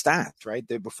don't get the stats, right?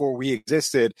 Before we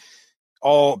existed,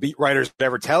 all beat writers would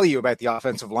ever tell you about the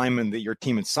offensive lineman that your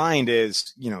team had signed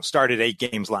is, started 8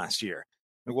 games last year.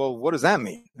 Well, what does that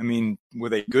mean? I mean, were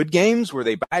they good games? Were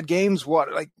they bad games? What?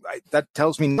 That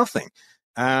tells me nothing.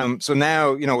 So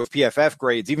now, with PFF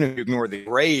grades, even if you ignore the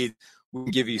grade, we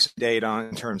can give you some data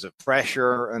in terms of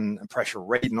pressure and pressure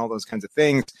rate and all those kinds of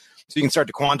things. So you can start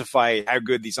to quantify how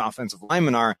good these offensive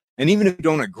linemen are. And even if you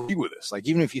don't agree with us,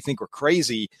 even if you think we're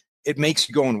crazy, it makes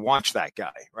you go and watch that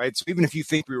guy, right? So even if you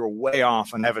think we were way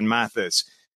off on Evan Mathis,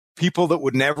 people that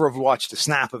would never have watched a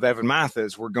snap of Evan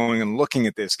Mathis were going and looking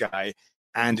at this guy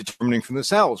and determining for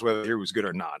themselves whether he was good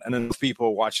or not. And then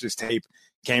people watched this tape,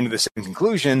 came to the same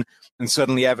conclusion, and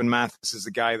suddenly Evan Mathis is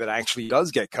the guy that actually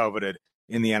does get coveted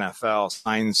in the NFL,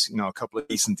 signs, a couple of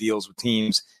decent deals with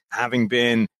teams, having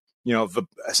been,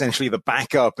 essentially the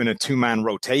backup in a 2-man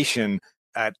rotation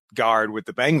at guard with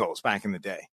the Bengals back in the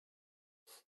day.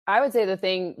 I would say the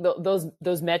thing,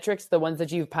 those metrics, the ones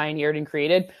that you've pioneered and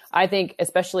created, I think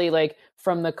especially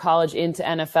from the college into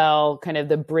NFL, kind of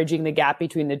the bridging the gap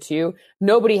between the two,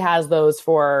 nobody has those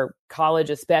for college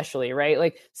especially,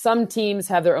 right? Some teams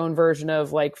have their own version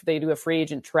of they do a free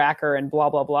agent tracker and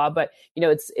blah, blah, blah. But,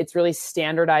 it's really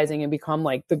standardizing and become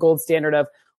the gold standard of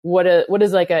what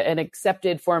is an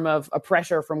accepted form of a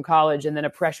pressure from college and then a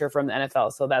pressure from the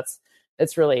NFL. So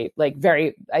it's really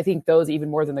very, I think those even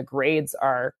more than the grades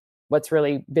are what's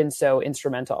really been so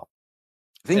instrumental.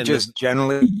 I think just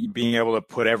generally being able to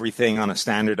put everything on a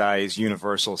standardized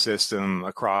universal system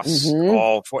across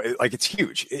all four, it's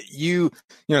huge.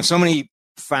 So many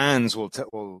fans will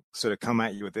sort of come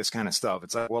at you with this kind of stuff.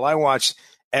 It's well, I watched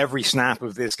every snap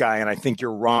of this guy and I think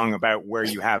you're wrong about where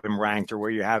you have him ranked or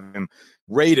where you have him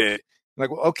rated.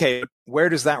 Okay, where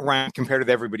does that rank compared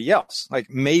to everybody else?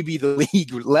 Maybe the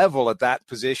league level at that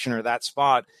position or that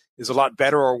spot is a lot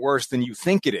better or worse than you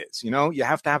think it is. You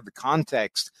have to have the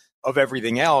context of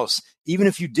everything else. Even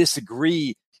if you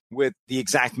disagree with the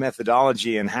exact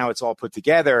methodology and how it's all put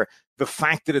together, the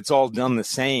fact that it's all done the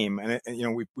same,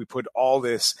 and we put all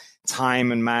this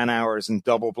time and man hours and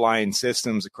double blind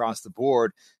systems across the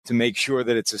board to make sure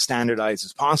that it's as standardized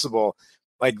as possible,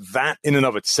 that in and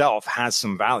of itself has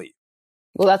some value.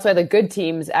 Well, that's why the good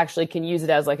teams actually can use it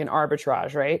as like an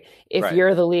arbitrage, right? If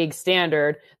you're the league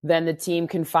standard, then the team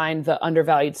can find the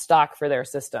undervalued stock for their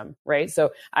system, right?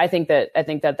 So I think that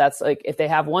that's like, if they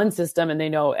have one system and they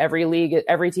know every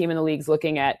team in the league's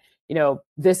looking at,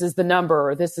 this is the number,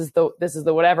 or this is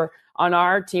the whatever. On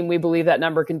our team, we believe that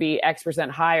number can be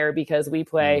X% higher because we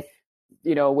play,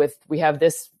 we have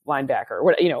this linebacker,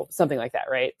 something like that,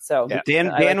 right? So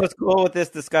Dan was cool with this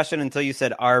discussion until you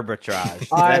said arbitrage.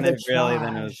 Then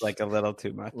it was like a little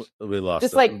too much. We lost.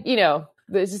 Just like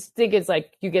just think it's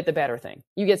like you get the better thing.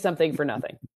 You get something for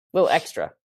nothing, a little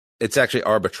extra. It's actually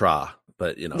arbitrage,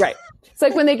 but right. It's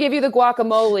like when they give you the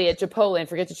guacamole at Chipotle and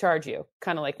forget to charge you,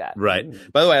 kind of like that. Right.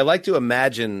 By the way, I like to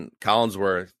imagine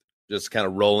Collinsworth just kind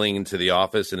of rolling into the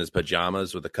office in his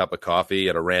pajamas with a cup of coffee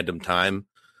at a random time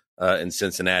in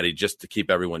Cincinnati, just to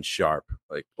keep everyone sharp.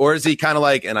 Like, or is he kind of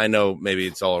like, and I know maybe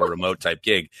it's all a remote type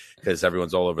gig because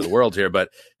everyone's all over the world here, but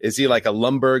is he like a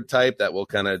Lumberg type that will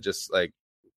kind of just like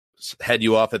head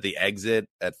you off at the exit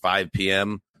at 5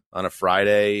 p.m. on a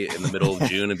Friday in the middle of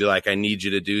June and be like, I need you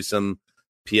to do some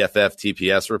PFF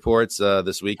TPS reports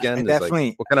this weekend? Definitely.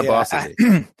 Like, what kind of boss is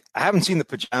he? I haven't seen the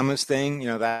pajamas thing.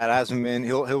 That hasn't been.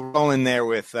 He'll roll in there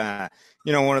with one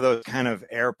of those kind of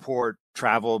airport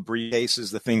travel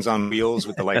briefcases, the things on wheels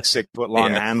with the like 6 foot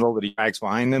long handle that he drags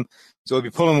behind him. So he'll be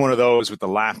pulling one of those with the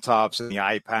laptops and the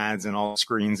iPads and all the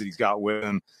screens that he's got with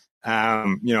him.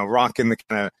 Rocking the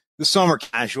kind of the summer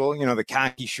casual, the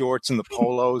khaki shorts and the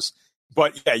polos.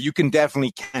 But yeah, you can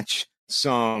definitely catch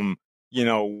some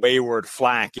wayward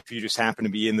flack if you just happen to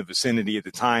be in the vicinity at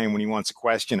the time when he wants a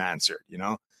question answered,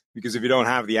 because if you don't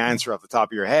have the answer off the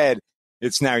top of your head,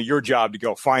 it's now your job to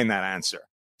go find that answer.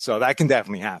 So that can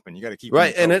definitely happen. You got to keep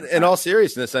right. And in all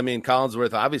seriousness, I mean,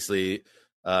 Collinsworth, obviously,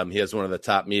 he has one of the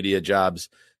top media jobs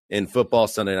in football,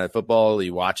 Sunday Night Football.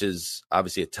 He watches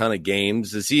obviously a ton of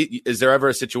games. Is there ever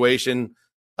a situation,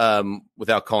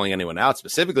 without calling anyone out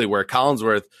specifically, where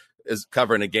Collinsworth is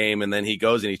covering a game and then he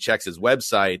goes and he checks his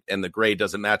website and the grade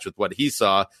doesn't match with what he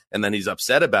saw and then he's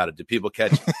upset about it? Do people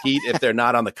catch heat if they're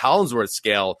not on the Collinsworth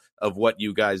scale of what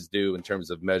you guys do in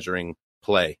terms of measuring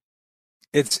play?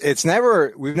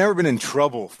 We've never been in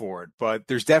trouble for it, but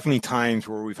there's definitely times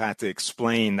where we've had to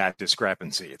explain that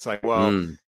discrepancy. It's like, well,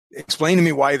 explain to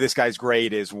me why this guy's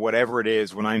grade is whatever it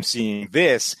is when I'm seeing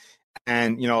this.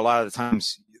 And, a lot of the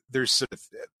times there's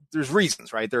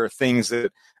reasons, right? There are things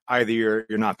that either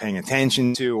you're not paying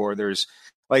attention to, or there's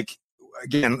like,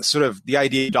 again, sort of the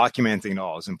idea of documenting it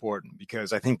all is important,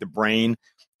 because I think the brain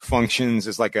functions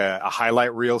as like a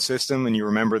highlight reel system, and you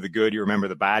remember the good, you remember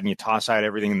the bad, and you toss out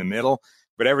everything in the middle.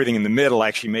 But everything in the middle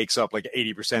actually makes up like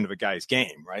 80% of a guy's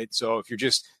game, right? So if you're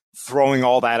just throwing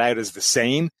all that out as the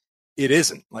same, it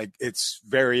isn't. Like, it's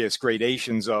various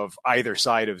gradations of either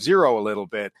side of zero a little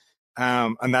bit.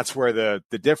 And that's where the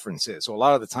difference is. So a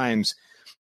lot of the times,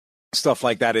 stuff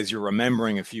like that is you're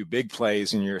remembering a few big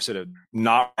plays and you're sort of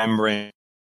not remembering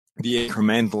the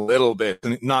incremental little bit.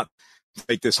 And not to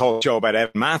make this whole show about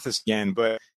Evan Mathis again,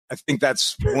 but I think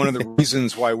that's one of the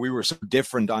reasons why we were so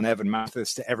different on Evan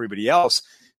Mathis to everybody else,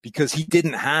 because he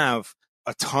didn't have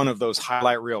a ton of those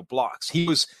highlight reel blocks. He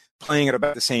was playing at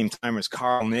about the same time as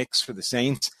Carl Nicks for the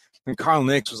Saints. And Carl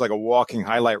Nicks was like a walking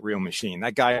highlight reel machine.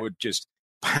 That guy would just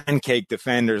pancake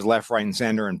defenders left, right, and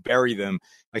center and bury them.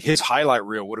 Like, his highlight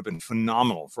reel would have been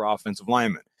phenomenal for offensive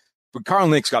linemen. But Carl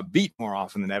Nicks got beat more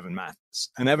often than Evan Mathis.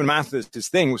 And Evan Mathis, his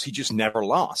thing was he just never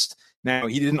lost. Now,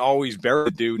 he didn't always bury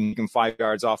the dude and he can 5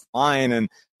 yards off the line and,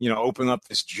 open up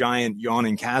this giant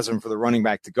yawning chasm for the running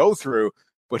back to go through.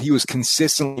 But he was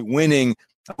consistently winning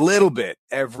a little bit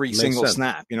every single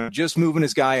snap, just moving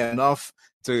his guy enough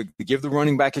to give the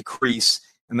running back a crease.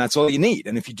 And that's all you need.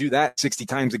 And if you do that 60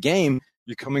 times a game,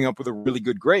 you're coming up with a really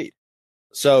good grade.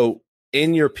 So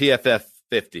in your PFF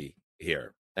 50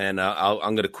 here, and I'm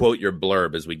going to quote your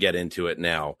blurb as we get into it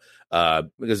now,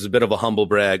 because it's a bit of a humble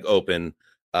brag open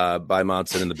by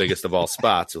Monson in the biggest of all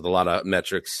spots with a lot of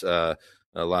metrics, a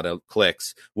lot of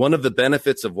clicks. One of the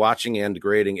benefits of watching and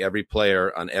grading every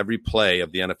player on every play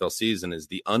of the NFL season is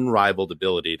the unrivaled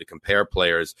ability to compare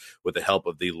players with the help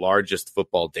of the largest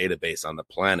football database on the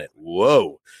planet.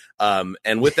 Whoa.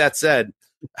 And with that said,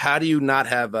 how do you not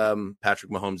have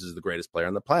Patrick Mahomes as the greatest player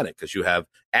on the planet? Because you have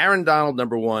Aaron Donald,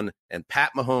 number 1, and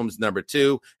Pat Mahomes, number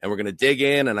 2. And we're going to dig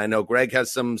in. And I know Greg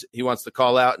has some he wants to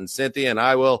call out, and Cynthia and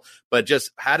I will. But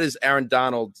just how is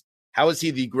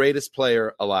he the greatest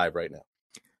player alive right now?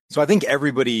 So I think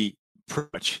everybody pretty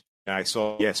much, I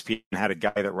saw ESPN had a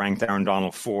guy that ranked Aaron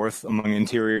Donald 4th among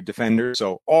interior defenders.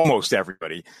 So almost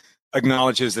everybody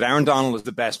acknowledges that Aaron Donald is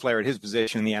the best player at his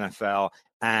position in the NFL.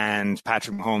 and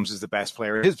Patrick Mahomes is the best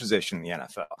player in his position in the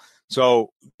NFL.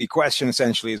 So the question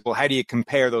essentially is, well, how do you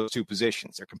compare those two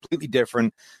positions? They're completely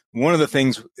different. One of the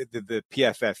things that the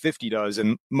PFF 50 does,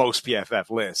 and most PFF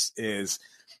lists, is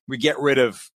we get rid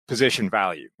of position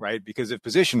value, right? Because if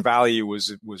position value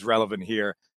was relevant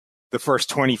here, the first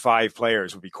 25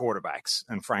 players would be quarterbacks.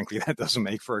 And frankly, that doesn't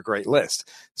make for a great list.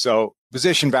 So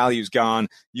position value is gone.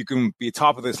 You can be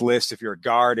top of this list if you're a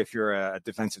guard, if you're a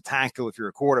defensive tackle, if you're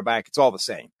a quarterback, it's all the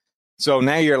same. So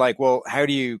now you're like, well, how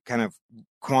do you kind of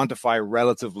quantify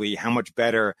relatively how much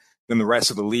better than the rest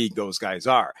of the league those guys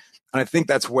are? And I think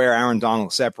that's where Aaron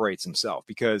Donald separates himself,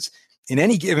 because in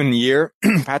any given year,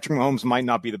 Patrick Mahomes might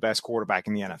not be the best quarterback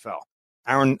in the NFL.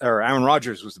 Aaron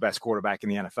Rodgers was the best quarterback in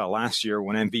the NFL last year,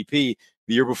 won MVP.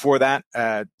 The year before that,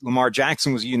 Lamar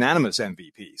Jackson was a unanimous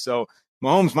MVP. So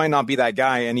Mahomes might not be that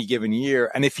guy any given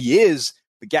year. And if he is,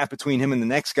 the gap between him and the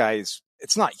next guy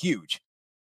it's not huge.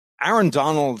 Aaron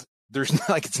Donald,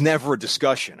 it's never a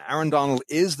discussion. Aaron Donald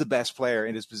is the best player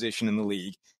in his position in the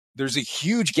league. There's a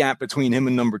huge gap between him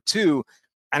and number two.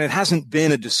 And it hasn't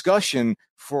been a discussion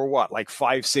for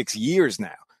 5-6 years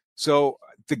now. So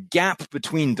the gap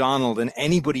between Donald and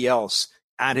anybody else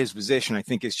at his position, I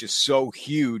think, is just so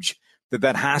huge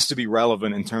that has to be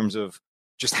relevant in terms of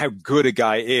just how good a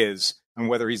guy is and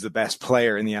whether he's the best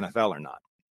player in the NFL or not.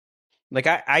 Like,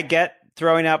 I get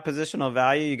throwing out positional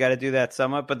value. You got to do that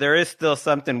somewhat, but there is still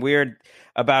something weird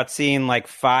about seeing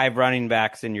 5 running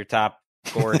backs in your top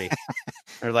 40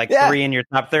 or 3 in your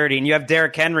top 30. And you have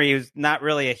Derrick Henry, who's not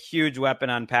really a huge weapon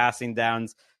on passing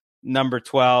downs, number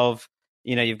 12.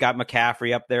 You've got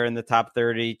McCaffrey up there in the top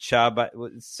 30. Chubb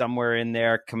was somewhere in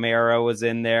there. Kamara was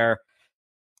in there.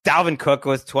 Dalvin Cook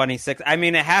was 26. I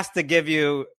mean, it has to give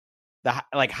you the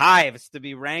hives to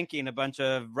be ranking a bunch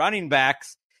of running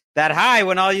backs that high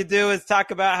when all you do is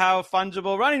talk about how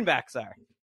fungible running backs are.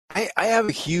 I have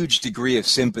a huge degree of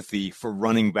sympathy for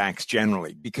running backs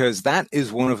generally, because that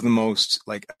is one of the most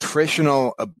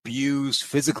attritional, abused,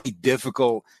 physically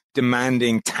difficult,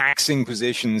 demanding, taxing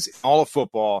positions in all of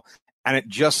football. And it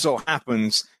just so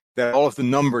happens that all of the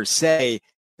numbers say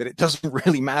that it doesn't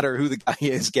really matter who the guy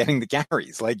is getting the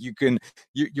carries.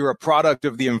 You're a product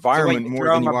of the environment more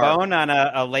than you are. Throw him a bone on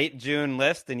a late June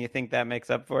list, and you think that makes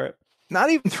up for it? Not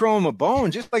even throw him a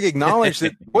bone, just acknowledge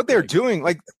that what they're doing.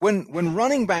 When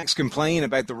running backs complain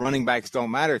about the running backs don't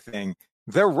matter thing,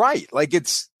 they're right.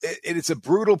 It's a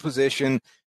brutal position.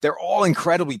 They're all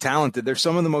incredibly talented. They're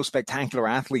some of the most spectacular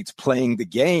athletes playing the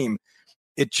game.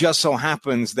 It just so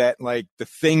happens that the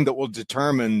thing that will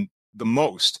determine the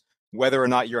most whether or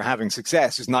not you're having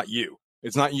success is not you.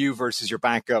 It's not you versus your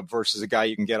backup versus a guy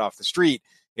you can get off the street.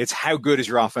 It's how good is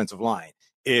your offensive line.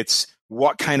 It's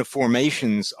what kind of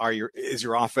formations is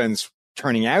your offense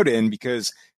turning out in,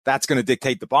 because that's going to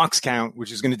dictate the box count,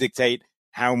 which is going to dictate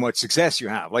how much success you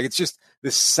have. It's just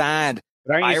this sad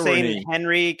Aren't you irony.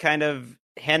 saying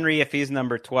Henry, if he's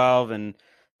number 12 and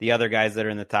the other guys that are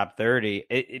in the top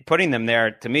 30, putting them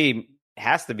there, to me,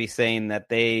 has to be saying that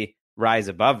they rise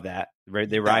above that, right?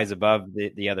 They rise above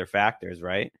the other factors,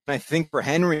 right? I think for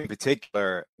Henry in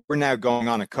particular, we're now going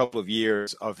on a couple of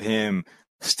years of him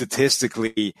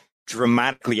statistically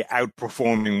dramatically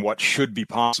outperforming what should be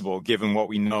possible given what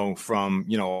we know from,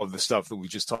 all the stuff that we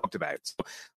just talked about. So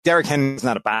Derrick Henry's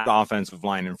not a bad offensive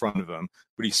line in front of him,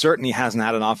 but he certainly hasn't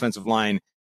had an offensive line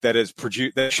that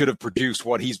should have produced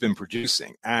what he's been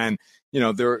producing. And,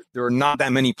 there are not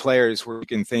that many players where you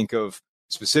can think of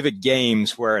specific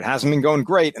games where it hasn't been going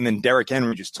great, and then Derrick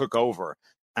Henry just took over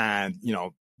and,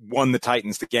 won the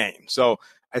Titans the game. So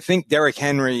I think Derrick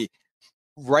Henry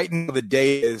right now the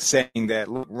day is saying that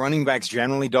running backs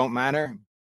generally don't matter.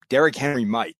 Derrick Henry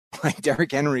might.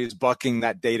 Derrick Henry is bucking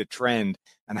that data trend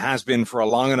and has been for a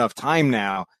long enough time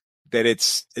now that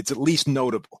it's at least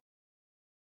notable.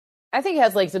 I think it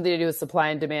has something to do with supply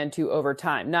and demand too over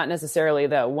time, not necessarily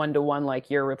the 1-to-1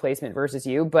 your replacement versus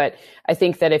you. But I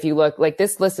think that if you look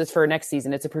this list is for next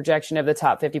season, it's a projection of the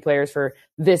top 50 players for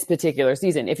this particular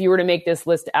season. If you were to make this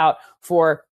list out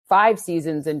for 5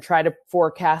 seasons and try to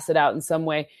forecast it out in some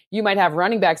way, you might have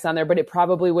running backs on there, but it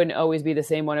probably wouldn't always be the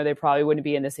same one, or they probably wouldn't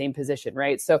be in the same position.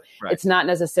 Right. So It's not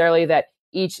necessarily that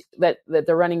that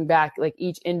the running back,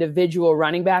 each individual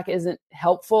running back isn't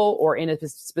helpful or in a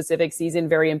specific season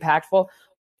very impactful,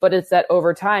 but it's that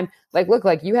over time,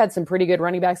 look, you had some pretty good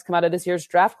running backs come out of this year's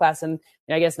draft class. And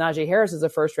I guess Najee Harris is a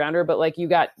first rounder, but you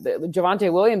got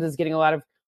Javonte Williams is getting a lot of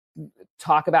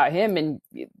talk about him, and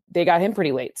they got him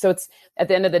pretty late. So it's at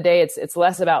the end of the day, it's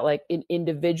less about an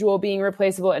individual being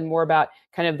replaceable and more about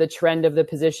kind of the trend of the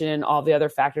position and all the other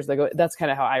factors that go. That's kind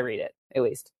of how I read it, at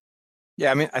least. Yeah,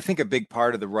 I mean, I think a big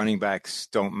part of the running backs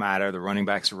don't matter. The running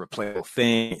backs are a replayable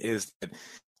thing is that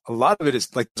a lot of it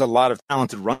is like there's a lot of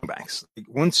talented running backs. Like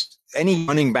once any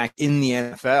running back in the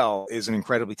NFL is an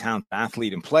incredibly talented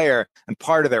athlete and player, and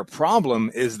part of their problem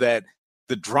is that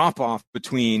the drop off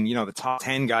between the top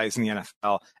 10 guys in the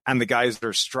NFL and the guys that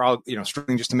are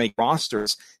struggling just to make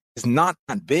rosters is not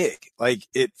that big. Like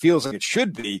it feels like it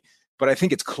should be, but I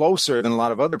think it's closer than a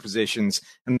lot of other positions.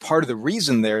 And part of the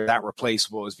reason they're that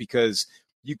replaceable is because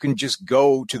you can just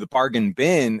go to the bargain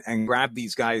bin and grab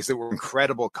these guys that were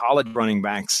incredible college running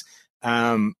backs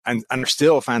and are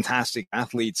still fantastic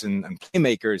athletes and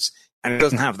playmakers, and it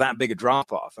doesn't have that big a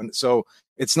drop off. And so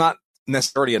it's not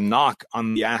necessarily a knock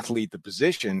on the athlete, the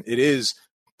position. It is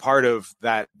part of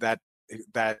that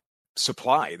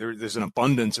supply. There's an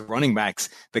abundance of running backs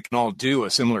that can all do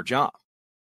a similar job.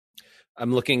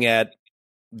 I'm looking at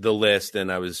the list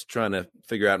and I was trying to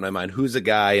figure out in my mind who's a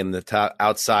guy in the top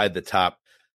outside the top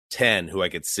 10 who I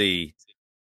could see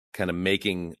kind of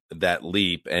making that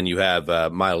leap. And you have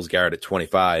Myles Garrett at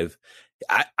 25.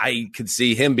 I could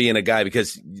see him being a guy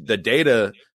because the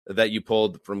data that you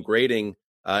pulled from grading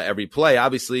every play,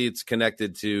 obviously it's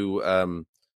connected to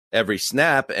every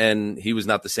snap, and he was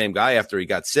not the same guy after he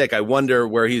got sick. I wonder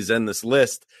where he's in this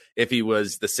list, if he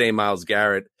was the same Myles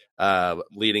Garrett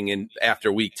leading in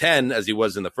after week 10 as he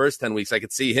was in the first 10 weeks. I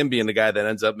could see him being the guy that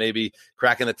ends up maybe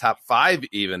cracking the top 5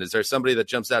 even. Is there somebody that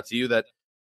jumps out to you that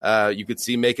you could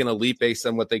see making a leap based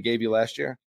on what they gave you last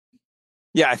year?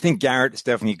 Yeah, I think Garrett is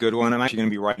definitely a good one. I'm actually going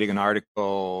to be writing an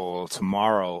article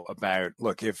tomorrow about,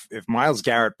 look, if Myles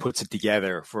Garrett puts it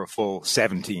together for a full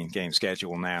 17-game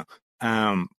schedule now,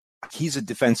 he's a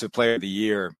defensive player of the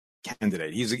year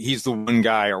candidate. He's the one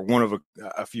guy or one of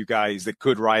a few guys that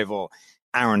could rival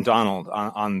Aaron Donald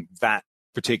on that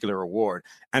particular award.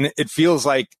 And it feels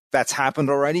like that's happened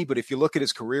already. But if you look at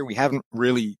his career, we haven't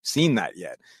really seen that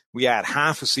yet. We had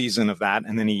half a season of that,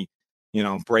 and then he,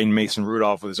 brained Mason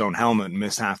Rudolph with his own helmet and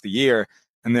missed half the year.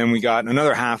 And then we got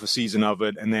another half a season of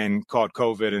it and then caught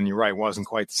COVID, and you're right, wasn't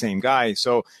quite the same guy.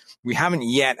 So we haven't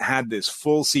yet had this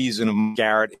full season of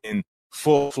Garrett in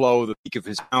full flow, the peak of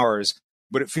his powers.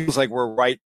 But it feels like we're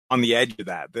right on the edge of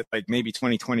that like maybe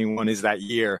 2021 is that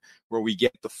year where we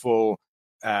get the full,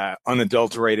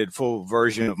 unadulterated, full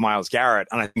version of Myles Garrett.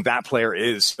 And I think that player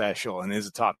is special and is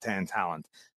a top 10 talent.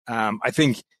 I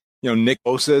think, Nick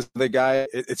Bosa is the guy.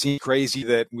 It seems crazy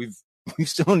that we've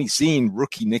still only seen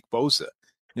rookie Nick Bosa.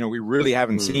 We really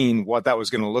haven't seen what that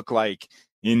was going to look like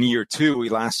in year 2. He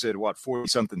lasted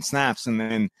 40-something snaps and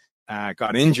then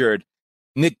got injured.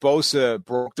 Nick Bosa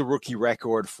broke the rookie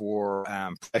record for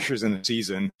pressures in the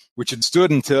season, which had stood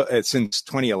since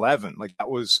 2011. Like that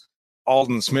was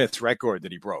Alden Smith's record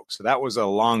that he broke. So that was a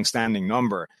long-standing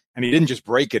number. And he didn't just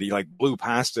break it. He blew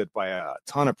past it by a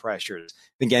ton of pressures.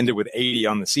 I think ended with 80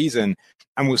 on the season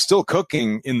and was still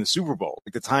cooking in the Super Bowl.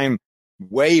 Like the time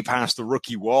way past the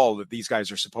rookie wall that these guys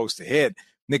are supposed to hit.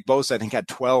 Nick Bosa, I think, had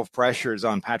 12 pressures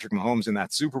on Patrick Mahomes in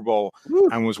that Super Bowl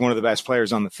and was one of the best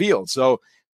players on the field. So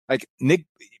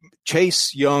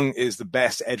Chase Young is the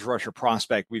best edge rusher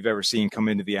prospect we've ever seen come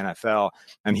into the NFL,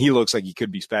 and he looks like he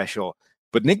could be special.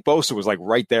 But Nick Bosa was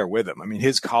right there with him. I mean,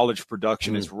 his college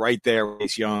production is right there with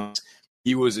Chase Young's.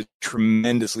 He was a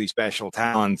tremendously special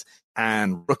talent,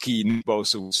 and rookie Nick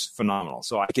Bosa was phenomenal.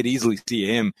 So I could easily see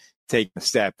him taking a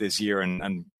step this year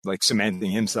and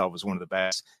cementing himself as one of the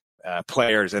best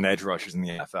players and edge rushers in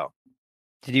the NFL.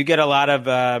 Did you get a lot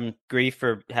of grief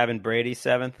for having Brady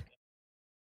 7th?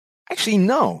 Actually,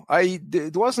 no.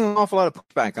 There wasn't an awful lot of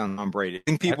pushback on Brady. I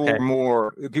think people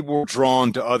were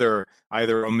drawn to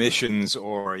either omissions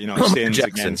or sins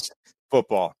against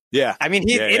football. Yeah, I mean,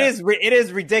 it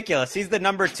is ridiculous. He's the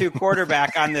number 2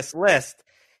 quarterback on this list.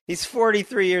 He's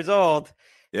 43 years old.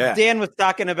 Yeah, Dan was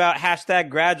talking about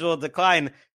 #gradual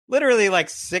decline. Literally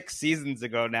 6 seasons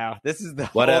ago now. This is the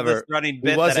oldest running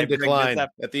bit. He wasn't declined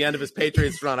at the end of his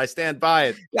Patriots run. I stand by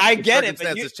it. I get it.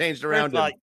 Circumstances changed around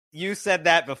him. You said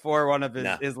that before one of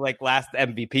his last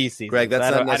MVP season. Greg,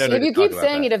 that's not necessary. If you keep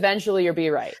saying it, eventually you'll be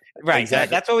right. Right.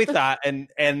 Exactly. That's what we thought. And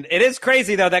it is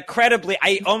crazy though that credibly,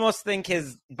 I almost think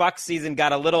his Bucs season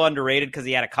got a little underrated because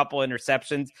he had a couple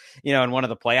interceptions, in one of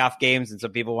the playoff games, and so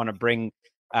people want to bring,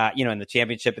 in the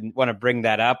championship and want to bring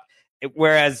that up.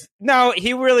 Whereas, no,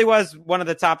 he really was one of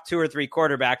the top 2 or 3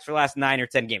 quarterbacks for the last 9 or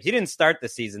 10 games. He didn't start the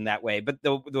season that way, but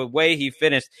the way he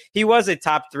finished, he was a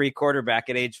top 3 quarterback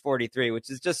at age 43,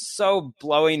 which is just so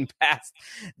blowing past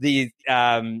the,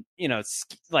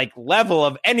 level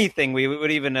of anything we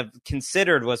would even have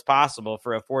considered was possible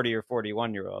for a 40 or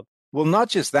 41-year-old. Well, not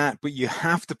just that, but you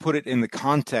have to put it in the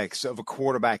context of a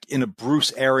quarterback in a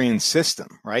Bruce Arians system,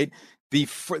 right?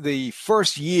 the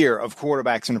first year of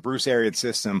quarterbacks in a Bruce Arians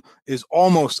system is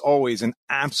almost always an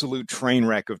absolute train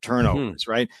wreck of turnovers,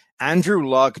 right? Andrew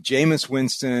Luck, Jameis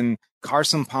Winston,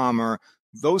 Carson Palmer,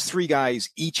 those three guys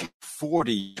each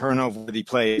 40 turnover-worthy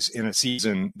plays in a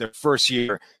season, their first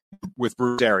year with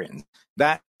Bruce Arians.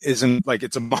 That isn't like,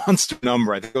 it's a monster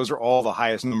number. I think those are all the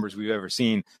highest numbers we've ever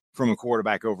seen from a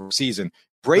quarterback over a season.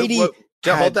 Brady.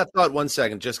 Hold that thought 1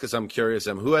 second, just because I'm curious.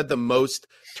 Who had the most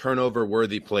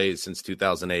turnover-worthy plays since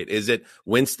 2008? Is it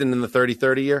Winston in the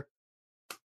 30-30 year?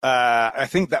 I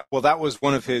think that was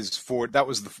one of his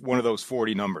one of those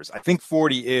 40 numbers. I think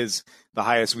 40 is the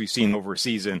highest we've seen over a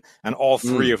season, and all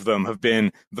three of them have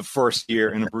been the first year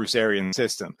in a Bruce Arians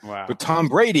system. Wow. But Tom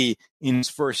Brady, in his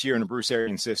first year in a Bruce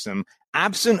Arians system,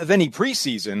 absent of any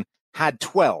preseason, had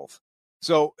 12.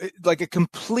 So, like a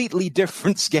completely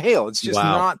different scale. It's just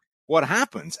not what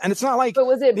happens. And it's not like, but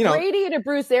was it Brady in a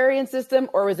Bruce Arians system,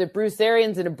 or was it Bruce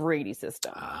Arians in a Brady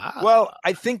system? Well,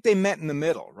 I think they met in the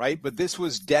middle, right? But this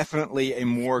was definitely a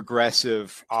more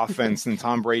aggressive offense than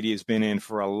Tom Brady has been in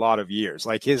for a lot of years.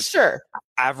 Like his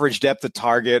average depth of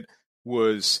target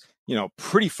was,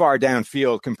 pretty far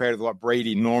downfield compared to what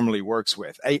Brady normally works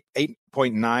with.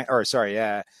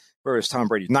 8.9, where was Tom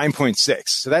Brady? 9.6.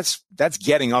 So that's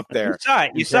getting up there.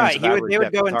 You saw it. They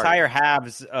would go entire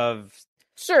halves of.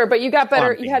 Sure, but you got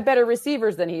better. You had better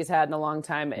receivers than he's had in a long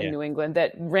time in New England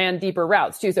that ran deeper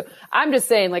routes too. So I'm just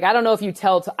saying, like, I don't know if you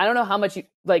I don't know how much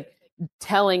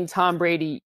telling Tom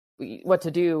Brady what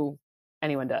to do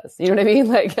anyone does. You know what I mean?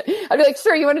 Like, I'd be like,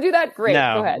 sure, you want to do that? Great,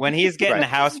 go ahead. When he's getting a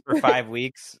house for 5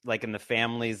 weeks, like, and the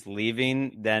family's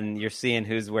leaving, then you're seeing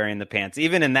who's wearing the pants.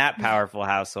 Even in that powerful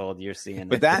household, you're seeing.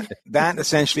 But that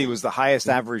essentially was the highest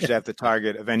average depth of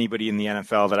target of anybody in the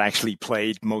NFL that actually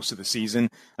played most of the season.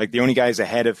 Like, the only guys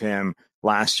ahead of him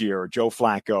last year are Joe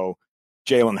Flacco,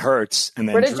 Jalen Hurts, and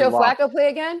then where did Joe Flacco play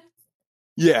again?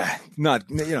 Yeah, not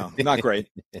great.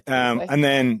 And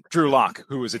then Drew Lock,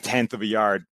 who was a 10th of a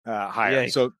yard higher.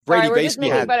 So Brady basically just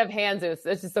making fun of Hanzus.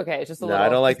 It's just okay. It's just a little. I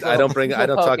don't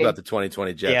talk about the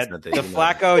 2020 Jets. Yeah, the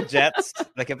Flacco Jets.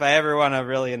 Like, if I ever want to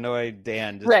really annoy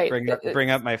Dan, just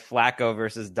bring up my Flacco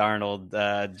versus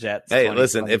Darnold Jets. Hey,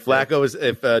 listen, if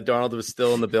Darnold was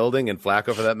still in the building, and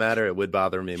Flacco for that matter, it would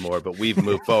bother me more. But we've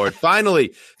moved forward.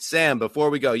 Finally, Sam, before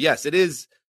we go, yes, it is.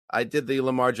 I did the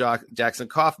Lamar Jackson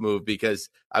cough move because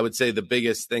I would say the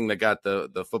biggest thing that got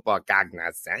the football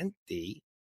cognoscenti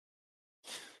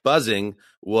buzzing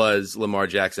was Lamar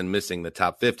Jackson missing the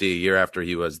top 50 a year after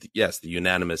he was, the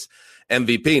unanimous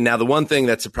MVP. Now, the one thing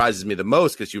that surprises me the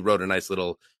most, because you wrote a nice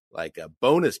little a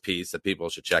bonus piece that people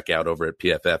should check out over at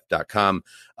pff.com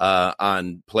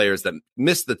on players that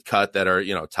missed the cut that are,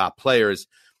 top players.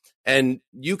 And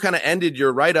you kind of ended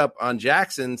your write-up on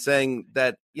Jackson saying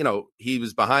that, he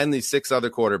was behind these 6 other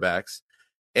quarterbacks.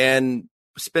 And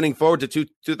spinning forward to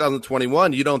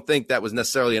 2021, you don't think that was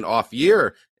necessarily an off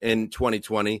year in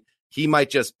 2020. He might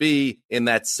just be in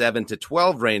that 7 to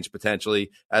 12 range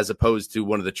potentially, as opposed to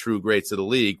one of the true greats of the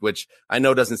league, which I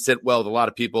know doesn't sit well with a lot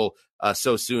of people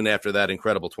so soon after that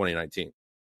incredible 2019.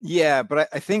 Yeah, but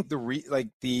I think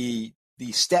the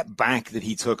step back that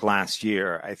he took last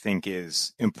year, I think,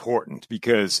 is important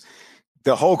because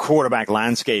the whole quarterback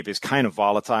landscape is kind of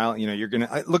volatile. You're going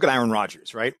to look at Aaron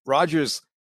Rodgers, right? Rodgers,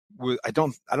 I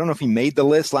don't know if he made the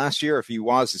list last year. If he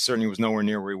was, it certainly was nowhere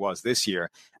near where he was this year.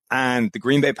 And the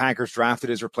Green Bay Packers drafted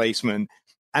his replacement,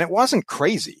 and it wasn't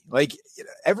crazy. Like,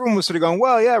 everyone was sort of going,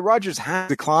 well, yeah, Rodgers has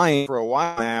declined for a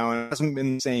while now and hasn't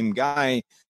been the same guy,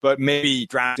 but maybe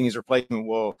drafting his replacement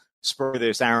will spur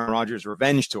this Aaron Rodgers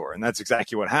revenge tour. And that's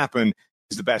exactly what happened.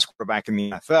 He's the best quarterback in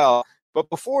the NFL. But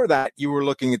before that, you were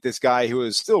looking at this guy who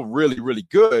was still really, really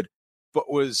good, but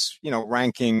was,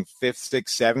 ranking 5th, 6th,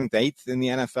 7th, 8th in the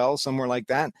NFL, somewhere like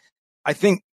that. I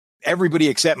think everybody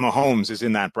except Mahomes is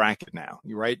in that bracket now,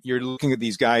 right? You're looking at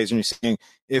these guys and you're saying,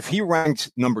 if he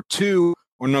ranked number 2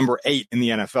 or number 8 in the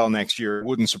NFL next year, it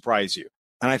wouldn't surprise you.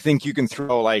 And I think you can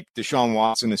throw like Deshaun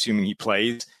Watson, assuming he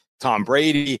plays, Tom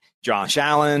Brady, Josh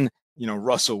Allen,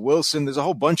 Russell Wilson. There's a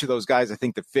whole bunch of those guys I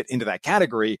think that fit into that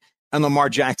category. And Lamar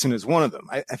Jackson is one of them.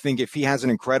 I think if he has an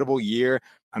incredible year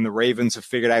and the Ravens have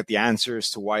figured out the answers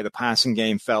to why the passing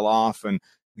game fell off, and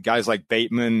the guys like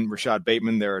Rashad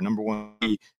Bateman, they're number 1,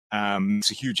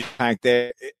 makes a huge impact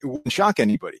there, it wouldn't shock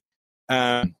anybody.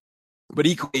 But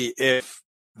equally, if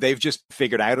they've just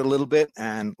figured out a little bit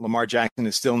and Lamar Jackson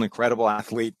is still an incredible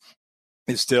athlete,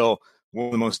 is still one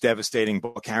of the most devastating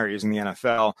ball carriers in the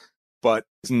NFL, but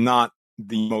is not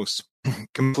the most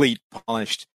complete,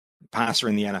 polished passer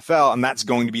in the NFL, and that's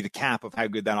going to be the cap of how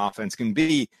good that offense can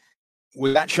be.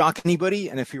 would that shock anybody?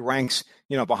 And if he ranks,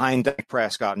 behind Dak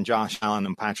Prescott and Josh Allen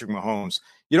and Patrick Mahomes,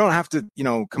 you don't have to,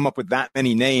 come up with that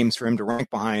many names for him to rank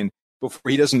behind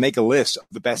before he doesn't make a list of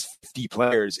the best 50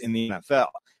 players in the NFL.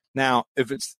 Now,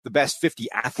 if it's the best 50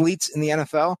 athletes in the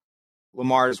NFL,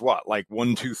 Lamar is what, like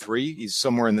 1, 2, 3? He's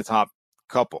somewhere in the top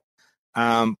couple.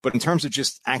 But in terms of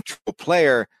just actual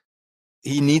player,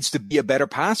 he needs to be a better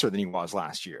passer than he was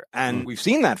last year. And we've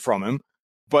seen that from him.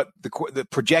 But the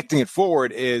projecting it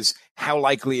forward is how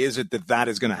likely is it that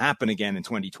is going to happen again in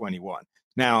 2021?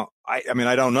 Now, I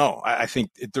don't know. I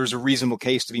think there's a reasonable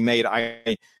case to be made.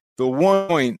 The one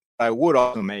point I would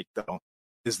also make, though,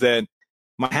 is that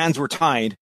my hands were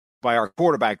tied by our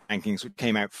quarterback rankings, which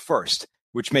came out first,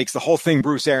 which makes the whole thing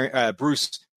Bruce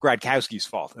Gradkowski's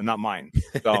fault and not mine.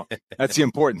 So that's the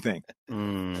important thing. As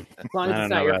long as it's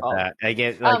not your fault. That.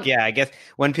 I guess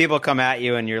when people come at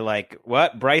you and you're like,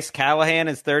 "What? Bryce Callahan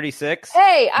is 36?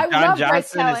 Hey, I love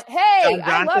Bryce Callahan. Hey,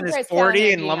 I love Bryce 40,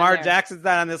 Callahan and Lamar Jackson's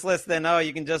not on this list." Then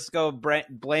you can just go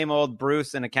blame old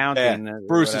Bruce and accounting. Yeah,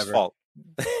 Bruce's fault.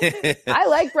 I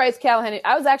like Bryce Callahan.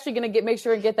 I was actually going to make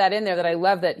sure and get that in there. That I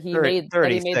love that he made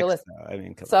the list.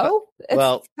 Though.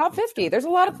 It's top 50. There's a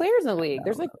lot of players in the league.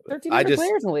 There's like 13 different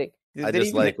players in the league.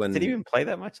 Did he even play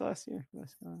that much last year?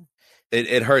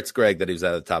 It hurts Greg that he was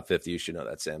out of the top 50. You should know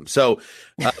that, Sam. So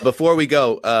before we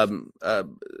go,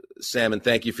 Sam, and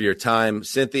thank you for your time.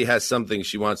 Cynthia has something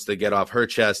she wants to get off her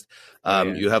chest.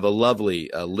 You have a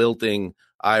lovely lilting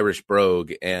Irish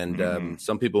brogue, and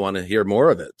some people want to hear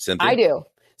more of it. Cynthia? I do.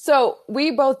 So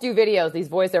we both do videos, these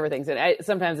voiceover things, and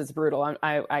sometimes it's brutal.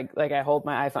 I hold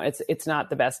my iPhone. It's not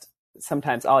the best.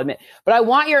 Sometimes, I'll admit, but I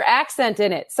want your accent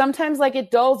in it. Sometimes it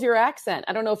dulls your accent.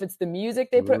 I don't know if it's the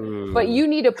music they put, but you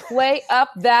need to play up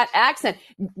that accent.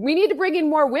 We need to bring in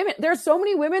more women. There's so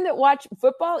many women that watch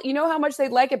football. You know how much they'd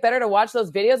like it better to watch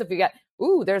those videos if you got,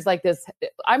 there's like this.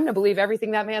 I'm going to believe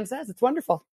everything that man says. It's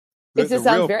wonderful. It just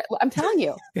sounds I'm telling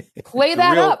you, play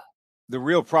that up. The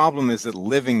real problem is that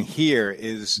living here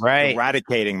is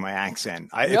eradicating my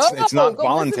accent. It's not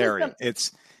voluntary.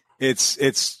 It's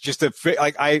just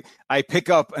I pick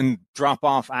up and drop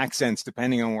off accents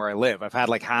depending on where I live. I've had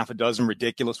like half a dozen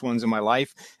ridiculous ones in my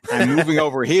life, and moving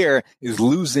over here is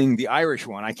losing the Irish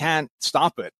one. I can't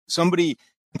stop it. Somebody,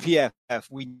 PFF,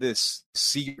 we did this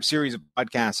series of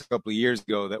podcasts a couple of years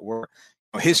ago that were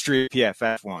history of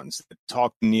PFF ones that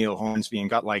talked to Neil Hornsby and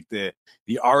got like the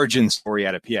origin story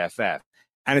out of PFF.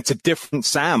 And it's a different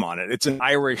Sam on it. It's an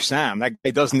Irish Sam. That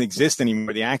guy doesn't exist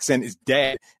anymore. The accent is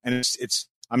dead, and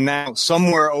I'm now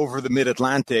somewhere over the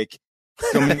mid-Atlantic,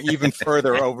 coming even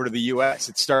further over to the U.S.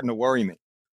 It's starting to worry me.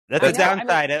 That's the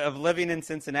downside of living in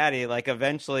Cincinnati. Like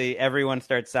eventually, everyone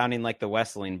starts sounding like the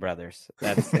Wesseling brothers.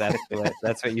 That's what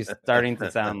you're starting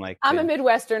to sound like. I'm a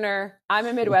Midwesterner.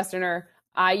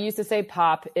 I used to say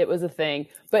pop. It was a thing.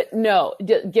 But no,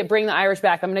 bring the Irish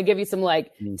back. I'm going to give you some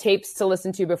tapes to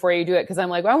listen to before you do it because I'm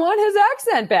like, I want his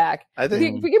accent back. Give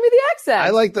me the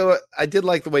accent. I did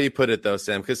like the way you put it, though,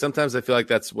 Sam, because sometimes I feel like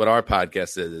that's what our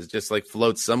podcast is just like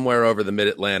float somewhere over the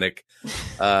mid-Atlantic,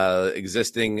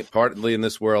 existing partly in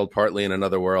this world, partly in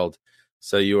another world.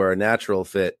 So you are a natural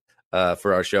fit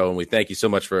for our show. And we thank you so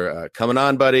much for coming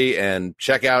on, buddy. And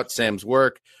check out Sam's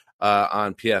work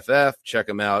on PFF. Check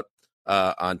him out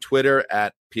on Twitter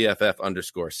at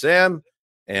PFF_Sam,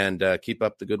 and keep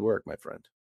up the good work, my friend.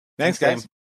 Thanks, guys.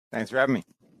 Thanks for having me.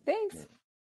 Thanks.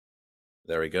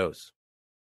 There he goes.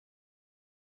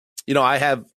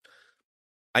 I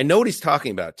know what he's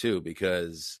talking about too,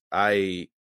 because I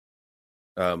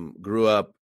grew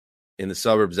up in the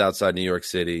suburbs outside New York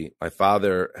City. My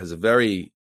father has a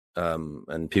very,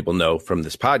 and people know from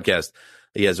this podcast,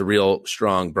 he has a real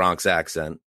strong Bronx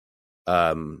accent.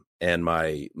 And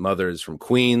my mother is from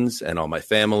Queens, and all my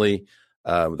family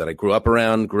that I grew up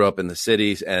around grew up in the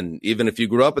cities. And even if you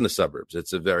grew up in the suburbs,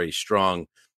 it's a very strong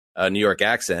New York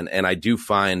accent. And I do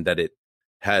find that it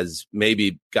has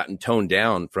maybe gotten toned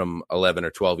down from 11 or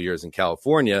 12 years in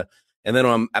California. And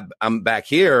then I'm back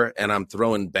here and I'm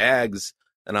throwing bags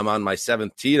and I'm on my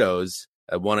 7th Tito's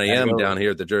at 1 a.m. down here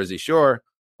at the Jersey Shore.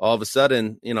 All of a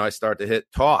sudden, I start to hit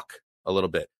talk a little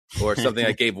bit. Or something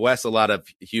I gave Wes a lot of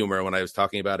humor when I was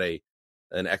talking about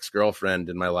an ex-girlfriend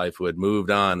in my life who had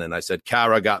moved on. And I said,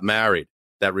 Cara got married.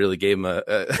 That really gave him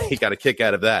he got a kick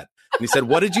out of that. And he said,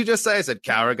 what did you just say? I said,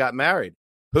 Cara got married.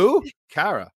 Who?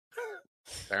 Cara.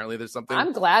 Apparently there's something.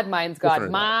 I'm glad mine's got,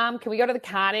 Mom, can we go to the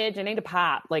cottage? I need to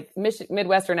pop. Like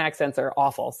Midwestern accents are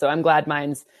awful. So I'm glad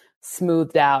mine's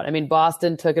smoothed out. I mean,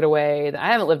 Boston took it away.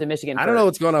 I haven't lived in Michigan. I don't know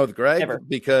what's going on with Greg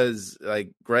because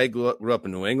Greg grew up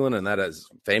in New England, and that is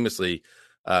famously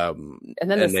And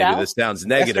then maybe this sounds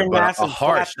negative, but a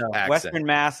harsh accent. Western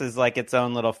Mass is like its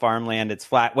own little farmland. It's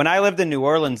flat. When I lived in New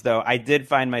Orleans, though, I did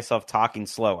find myself talking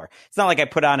slower. It's not like I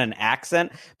put on an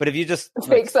accent, but if you just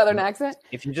fake Southern accent,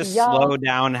 if you just slow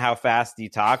down how fast you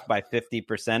talk by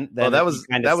 50%, then that was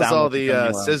all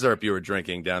the scissor you were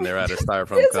drinking down there at a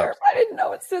styrofoam cup. I didn't know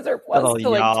what scissor was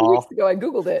until like 2 weeks ago. I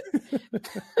googled it.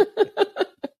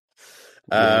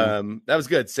 That was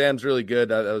good. Sam's really good.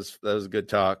 That was a good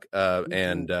talk.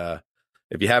 And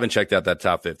if you haven't checked out that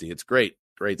top 50, it's great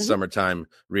summertime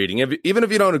reading. Even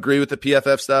if you don't agree with the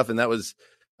PFF stuff, and that was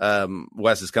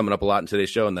Wes is coming up a lot in today's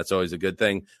show, and that's always a good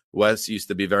thing. Wes used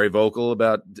to be very vocal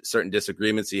about certain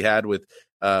disagreements he had with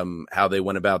how they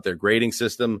went about their grading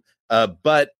system.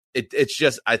 But it's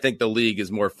just, I think the league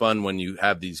is more fun when you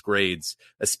have these grades,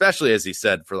 especially as he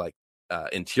said for like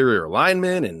interior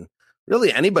linemen and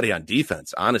really anybody on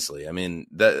defense, honestly. I mean,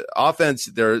 the offense,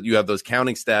 there you have those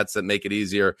counting stats that make it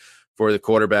easier for the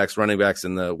quarterbacks, running backs,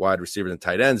 and the wide receivers and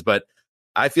tight ends. But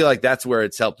I feel like that's where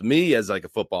it's helped me as like a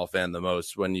football fan the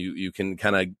most, when you can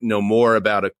kind of know more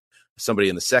about somebody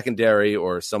in the secondary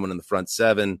or someone in the front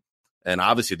seven. And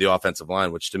obviously the offensive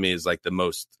line, which to me is like the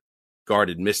most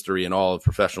guarded mystery in all of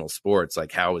professional sports.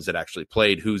 Like, how is it actually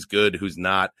played? Who's good? Who's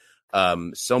not?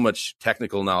 So much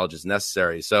technical knowledge is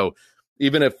necessary. So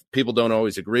even if people don't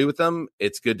always agree with them,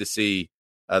 it's good to see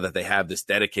that they have this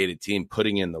dedicated team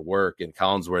putting in the work, and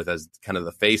Collinsworth as kind of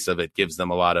the face of it gives them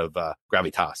a lot of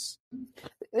gravitas.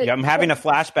 Yeah, I'm having a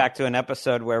flashback to an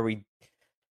episode where we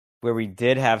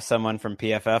did have someone from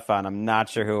PFF on. I'm not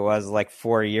sure who it was, like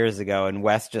 4 years ago, and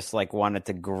Wes just like wanted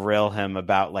to grill him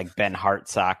about like Ben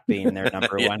Hartsock being their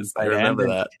number yes, one. I remember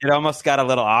that. It almost got a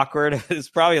little awkward. It was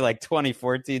probably like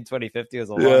 2014, 2015. It was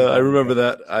a long I time remember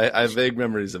ago. that. I have vague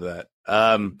memories of that.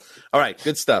 All right,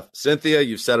 good stuff. Cynthia,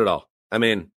 you've said it all. I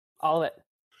mean, all of it.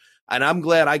 And I'm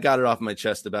glad I got it off my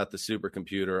chest about the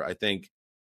supercomputer. I think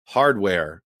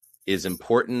hardware is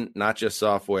important, not just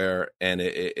software, and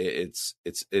it's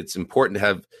important to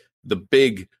have the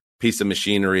big piece of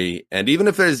machinery. And even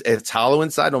if it's hollow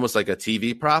inside, almost like a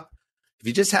TV prop, if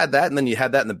you just had that and then you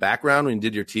had that in the background when you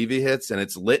did your TV hits and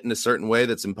it's lit in a certain way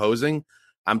that's imposing,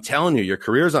 I'm telling you, your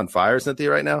career's on fire, Cynthia,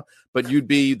 right now. But you'd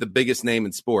be the biggest name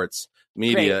in sports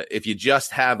media if you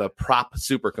just have a prop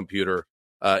supercomputer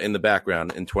in the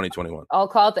background in 2021. I'll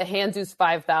call it the Hanzus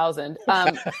 5000.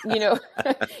 You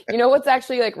know what's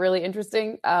actually like really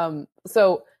interesting?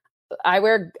 So I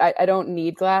don't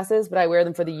need glasses, but I wear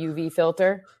them for the UV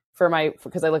filter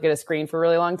because I look at a screen for a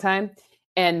really long time.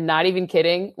 And not even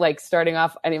kidding, like starting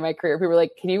off any of my career, people were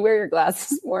like, "Can you wear your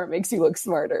glasses more? It makes you look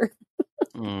smarter."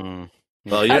 Well,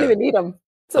 yeah. I don't even need them.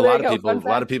 So a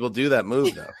lot of people do that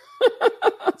move though.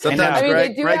 Sometimes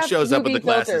Greg shows up with the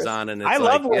glasses on, and it's I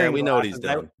love wearing we know what he's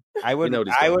doing. I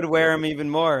would wear them even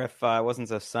more if it wasn't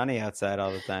so sunny outside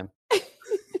all the time.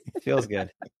 It feels good.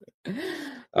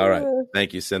 All right,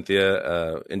 thank you,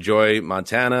 Cynthia. Enjoy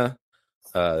Montana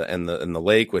and the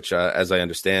lake, which, as I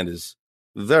understand, is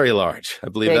very large. I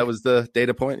believe that was the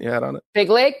data point you had on it. Big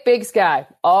lake, big sky.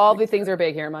 All the things are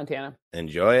big here in Montana.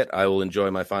 Enjoy it. I will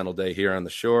enjoy my final day here on the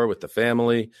shore with the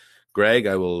family. Greg,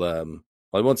 I will.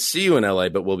 I won't see you in LA,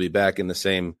 but we'll be back in the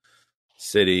same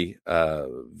city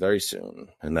very soon,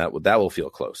 and that will feel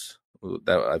close.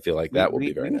 I feel like that will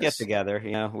be very nice. Get together.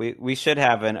 You know, we should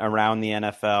have an around the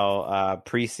NFL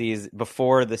preseason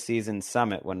before the season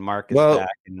summit when Mark is back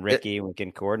and Ricky. We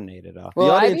can coordinate it all. The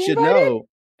audience should know.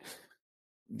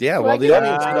 Yeah, well, the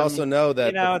audience should also know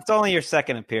that it's only your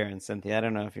second appearance, Cynthia. I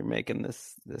don't know if you're making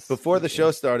this. Before the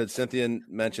show started, Cynthia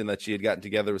mentioned that she had gotten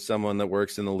together with someone that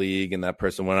works in the league, and that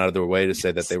person went out of their way to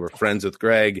say that they were friends with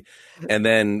Greg. And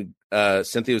then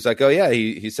Cynthia was like, "Oh yeah,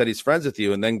 he said he's friends with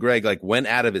you." And then Greg like went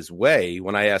out of his way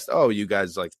when I asked, "Oh, you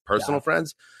guys like personal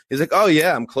friends?" He's like, "Oh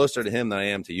yeah, I'm closer to him than I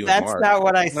am to you." That's and Mark. not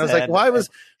what I said. And I was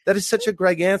like, that is such a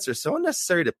Greg answer. So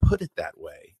unnecessary to put it that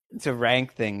way. To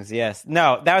rank things, yes.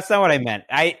 No, that's not what I meant.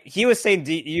 He was saying,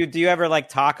 do you ever like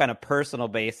talk on a personal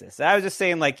basis? I was just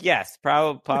saying, like, yes,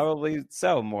 probably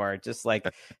so. More just like,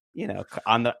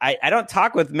 I don't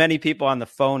talk with many people on the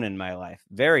phone in my life.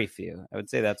 Very few. I would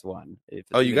say that's one.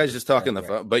 You guys just talk on the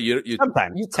phone, but you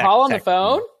sometimes you call on the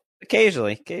phone.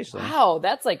 Occasionally. Wow,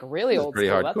 that's like really old pretty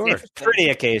school. hardcore. It's pretty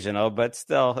occasional, but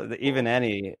still, even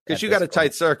any because you got a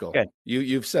tight circle. Good.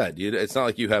 You've said it's not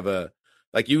like you have a.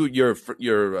 Like you're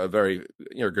a very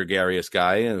gregarious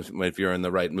guy, and if you're in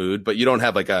the right mood, but you don't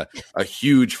have like a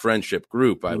huge friendship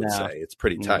group. I would say it's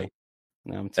pretty tight.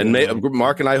 No, and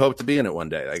Mark and I hope to be in it one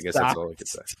day. I guess that's all I could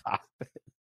say.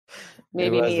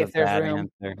 Maybe me if there's room.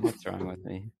 What's wrong with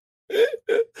me?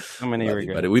 So many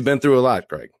regrets. We've been through a lot,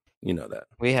 Greg. You know that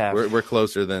we have. We're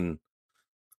closer than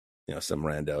some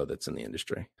rando that's in the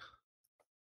industry.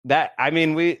 That, I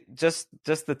mean, we just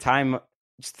the time.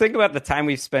 Just think about the time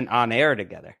we've spent on air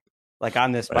together, like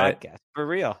on this podcast, for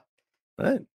real.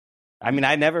 Right. I mean,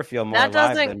 I never feel more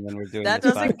alive than when we're doing that.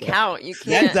 This doesn't podcast. Count. You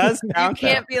can't. That does count. You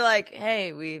can't be like,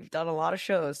 "Hey, we've done a lot of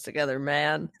shows together,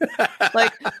 man."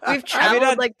 Like we've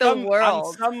traveled the world.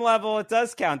 On some level, it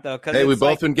does count though. Hey, we've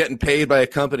both been getting paid by a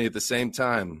company at the same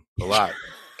time. A lot.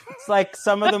 It's like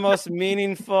some of the most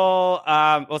meaningful,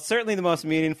 certainly the most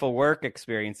meaningful work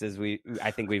experiences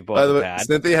I think we've both By the way, had.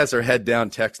 Cynthia has her head down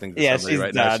texting to somebody she's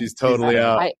right done. now. She's totally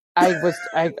out.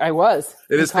 I was.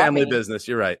 It is family business.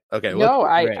 You're right. Okay. No,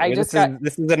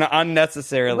 this is an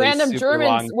unnecessarily random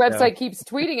German website show. keeps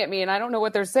tweeting at me, and I don't know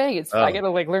what they're saying. I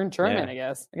gotta learn German. I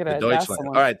guess I gotta ask Deutschland.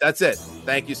 someone. All right, that's it.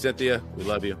 Thank you, Cynthia. We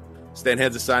love you. Stan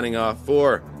Hansa signing off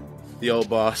for the old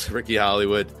boss, Ricky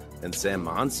Hollywood, and Sam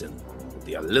Monson,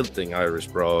 the lilting Irish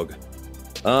brogue.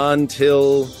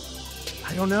 Until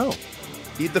I don't know.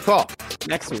 Heed the call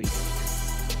next week.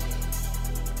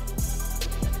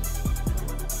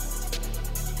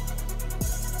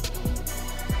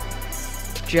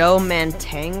 Joe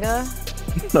Montana?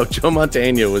 No, Joe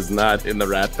Montana was not in the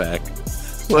Rat Pack.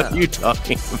 What are you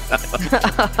talking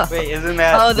about? Wait, isn't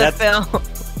that the film?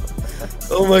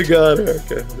 Oh my God,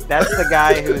 Erica. That's the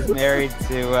guy who's married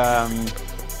to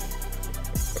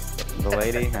the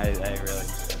lady. I really.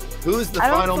 Who's the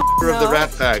final member of the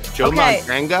Rat Pack? Joe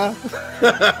Montana?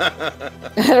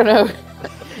 I don't know.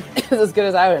 It's as good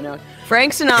as I would have known.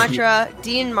 Frank Sinatra,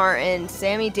 Dean Martin,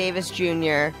 Sammy Davis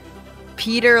Jr.,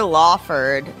 Peter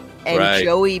Lawford, and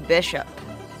Joey Bishop.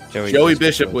 Joey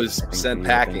Bishop was sent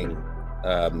packing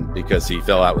because he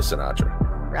fell out with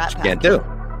Sinatra. Rat Pack. Can't do.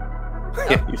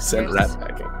 Yeah, you sent rat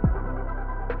packing.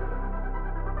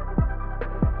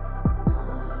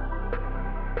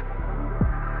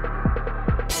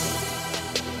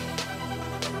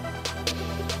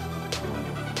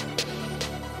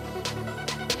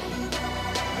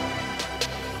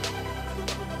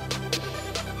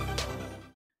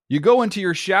 You go into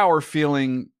your shower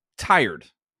feeling tired,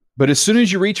 but as soon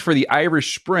as you reach for the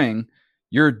Irish Spring,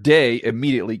 your day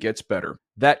immediately gets better.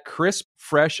 That crisp,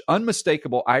 fresh,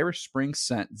 unmistakable Irish Spring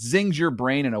scent zings your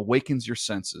brain and awakens your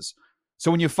senses.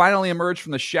 So when you finally emerge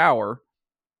from the shower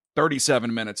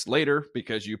 37 minutes later,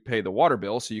 because you pay the water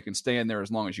bill so you can stay in there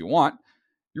as long as you want,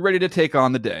 you're ready to take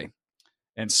on the day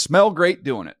and smell great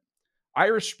doing it.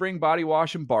 Irish Spring Body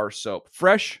Wash and Bar Soap.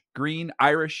 Fresh, green,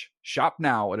 Irish. Shop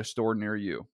now at a store near you.